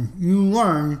upperclassman, you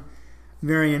learn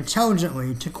very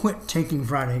intelligently to quit taking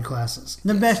Friday classes.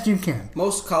 The best you can.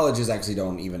 Most colleges actually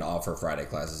don't even offer Friday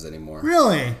classes anymore.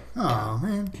 Really? Oh,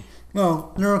 man.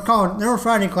 Well, there were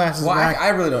Friday classes back. I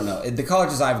really don't know. The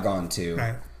colleges I've gone to,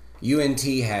 Right. UNT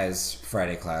has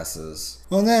Friday classes.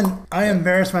 Well, then, I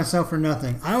embarrassed myself for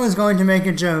nothing. I was going to make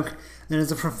a joke that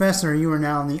as a professor, you are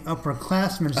now in the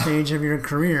upperclassman stage of your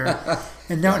career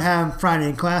and don't have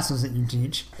Friday classes that you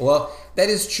teach. Well, that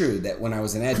is true that when I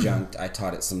was an adjunct, I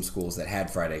taught at some schools that had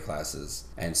Friday classes.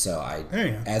 And so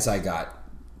as I got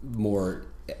more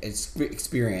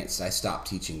experience, I stopped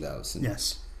teaching those. And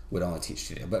Yes. would only teach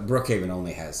Tuesday. But Brookhaven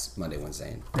only has Monday,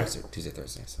 Wednesday, and Tuesday,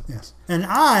 Thursday. So. Yes. And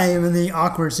I am in the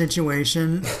awkward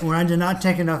situation where I did not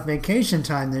take enough vacation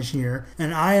time this year,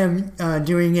 and I am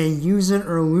doing a use it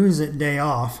or lose it day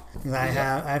off. I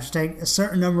have to take a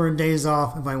certain number of days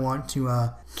off if I want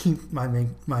to keep my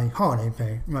holiday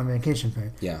pay, my vacation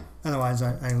pay. Yeah. Otherwise,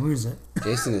 I lose it.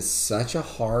 Jason is such a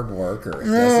hard worker. He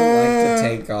doesn't like to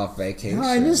take off vacation. No,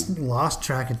 I just lost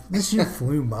track of this year.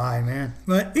 Flew by, man.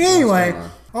 But anyway,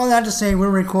 all that to say, we're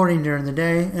recording during the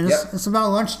day, and it's about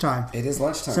lunchtime. It is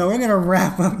lunchtime. So we're going to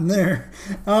wrap up there.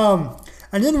 I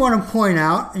did want to point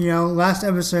out, last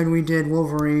episode we did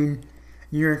Wolverine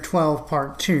Year 12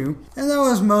 Part 2, and that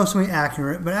was mostly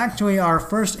accurate, but actually our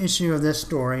first issue of this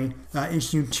story,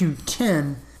 issue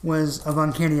 210, of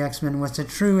Uncanny X-Men, was the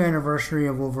true anniversary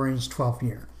of Wolverine's 12th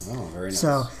year. Oh, very nice.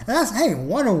 So,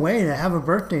 what a way to have a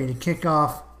birthday to kick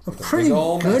off a pretty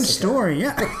good massacre. Story.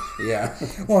 Yeah. Yeah.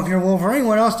 Well, if you're Wolverine,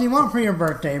 what else do you want for your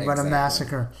birthday but a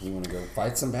massacre? You want to go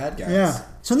fight some bad guys. Yeah.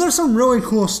 So there's some really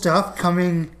cool stuff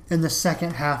coming in the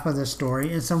second half of the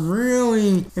story, and some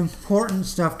really important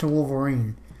stuff to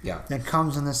Wolverine. Yeah. That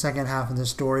comes in the second half of the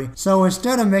story. So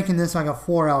instead of making this like a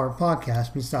 4-hour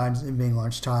podcast, besides it being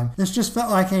lunchtime, this just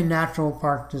felt like a natural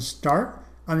part to start.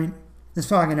 I mean, this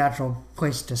felt like a natural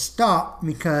place to stop,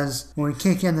 because when we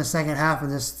kick in the second half of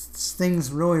this,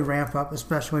 things really ramp up,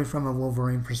 especially from a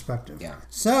Wolverine perspective. Yeah.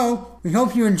 So we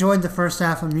hope you enjoyed the first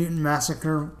half of Mutant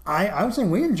Massacre. I would say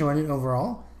we enjoyed it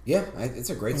overall. Yeah, it's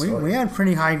a great story. We had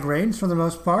pretty high grades for the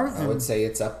most part. I would say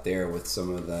it's up there with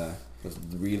some of the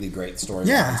really great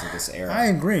storylines of this era. I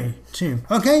agree, too.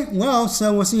 Okay, well,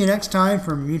 so we'll see you next time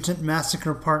for Mutant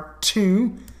Massacre Part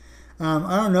 2.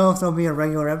 I don't know if there'll be a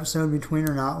regular episode between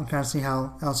or not. We'll kind of see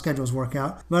how schedules work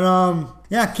out. But,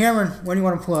 Cameron, what do you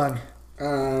want to plug?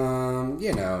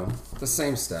 The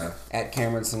same stuff. At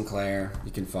Cameron Sinclair, you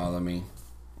can follow me.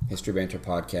 History Banter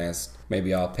Podcast.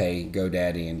 Maybe I'll pay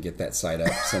GoDaddy and get that site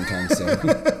up sometime soon.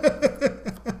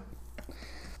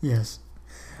 Yes.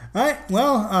 All right,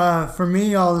 well, for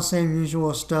me, all the same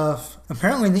usual stuff.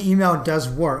 Apparently the email does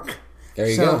work. There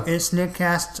you go. So it's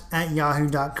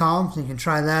nickcast@yahoo.com, so you can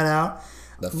try that out.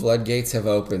 The floodgates have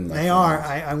opened. They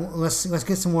are. Let's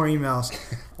get some more emails.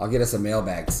 I'll get us a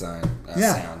mailbag sound.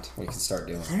 We can start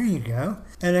doing. There you go.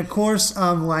 And of course,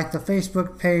 like the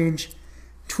Facebook page,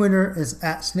 Twitter is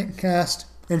 @SnickCast,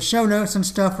 and show notes and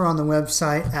stuff are on the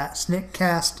website at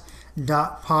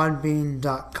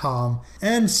snickcast.podbean.com.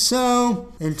 And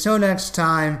so, until next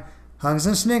time, hugs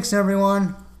and snicks,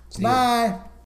 everyone. Bye.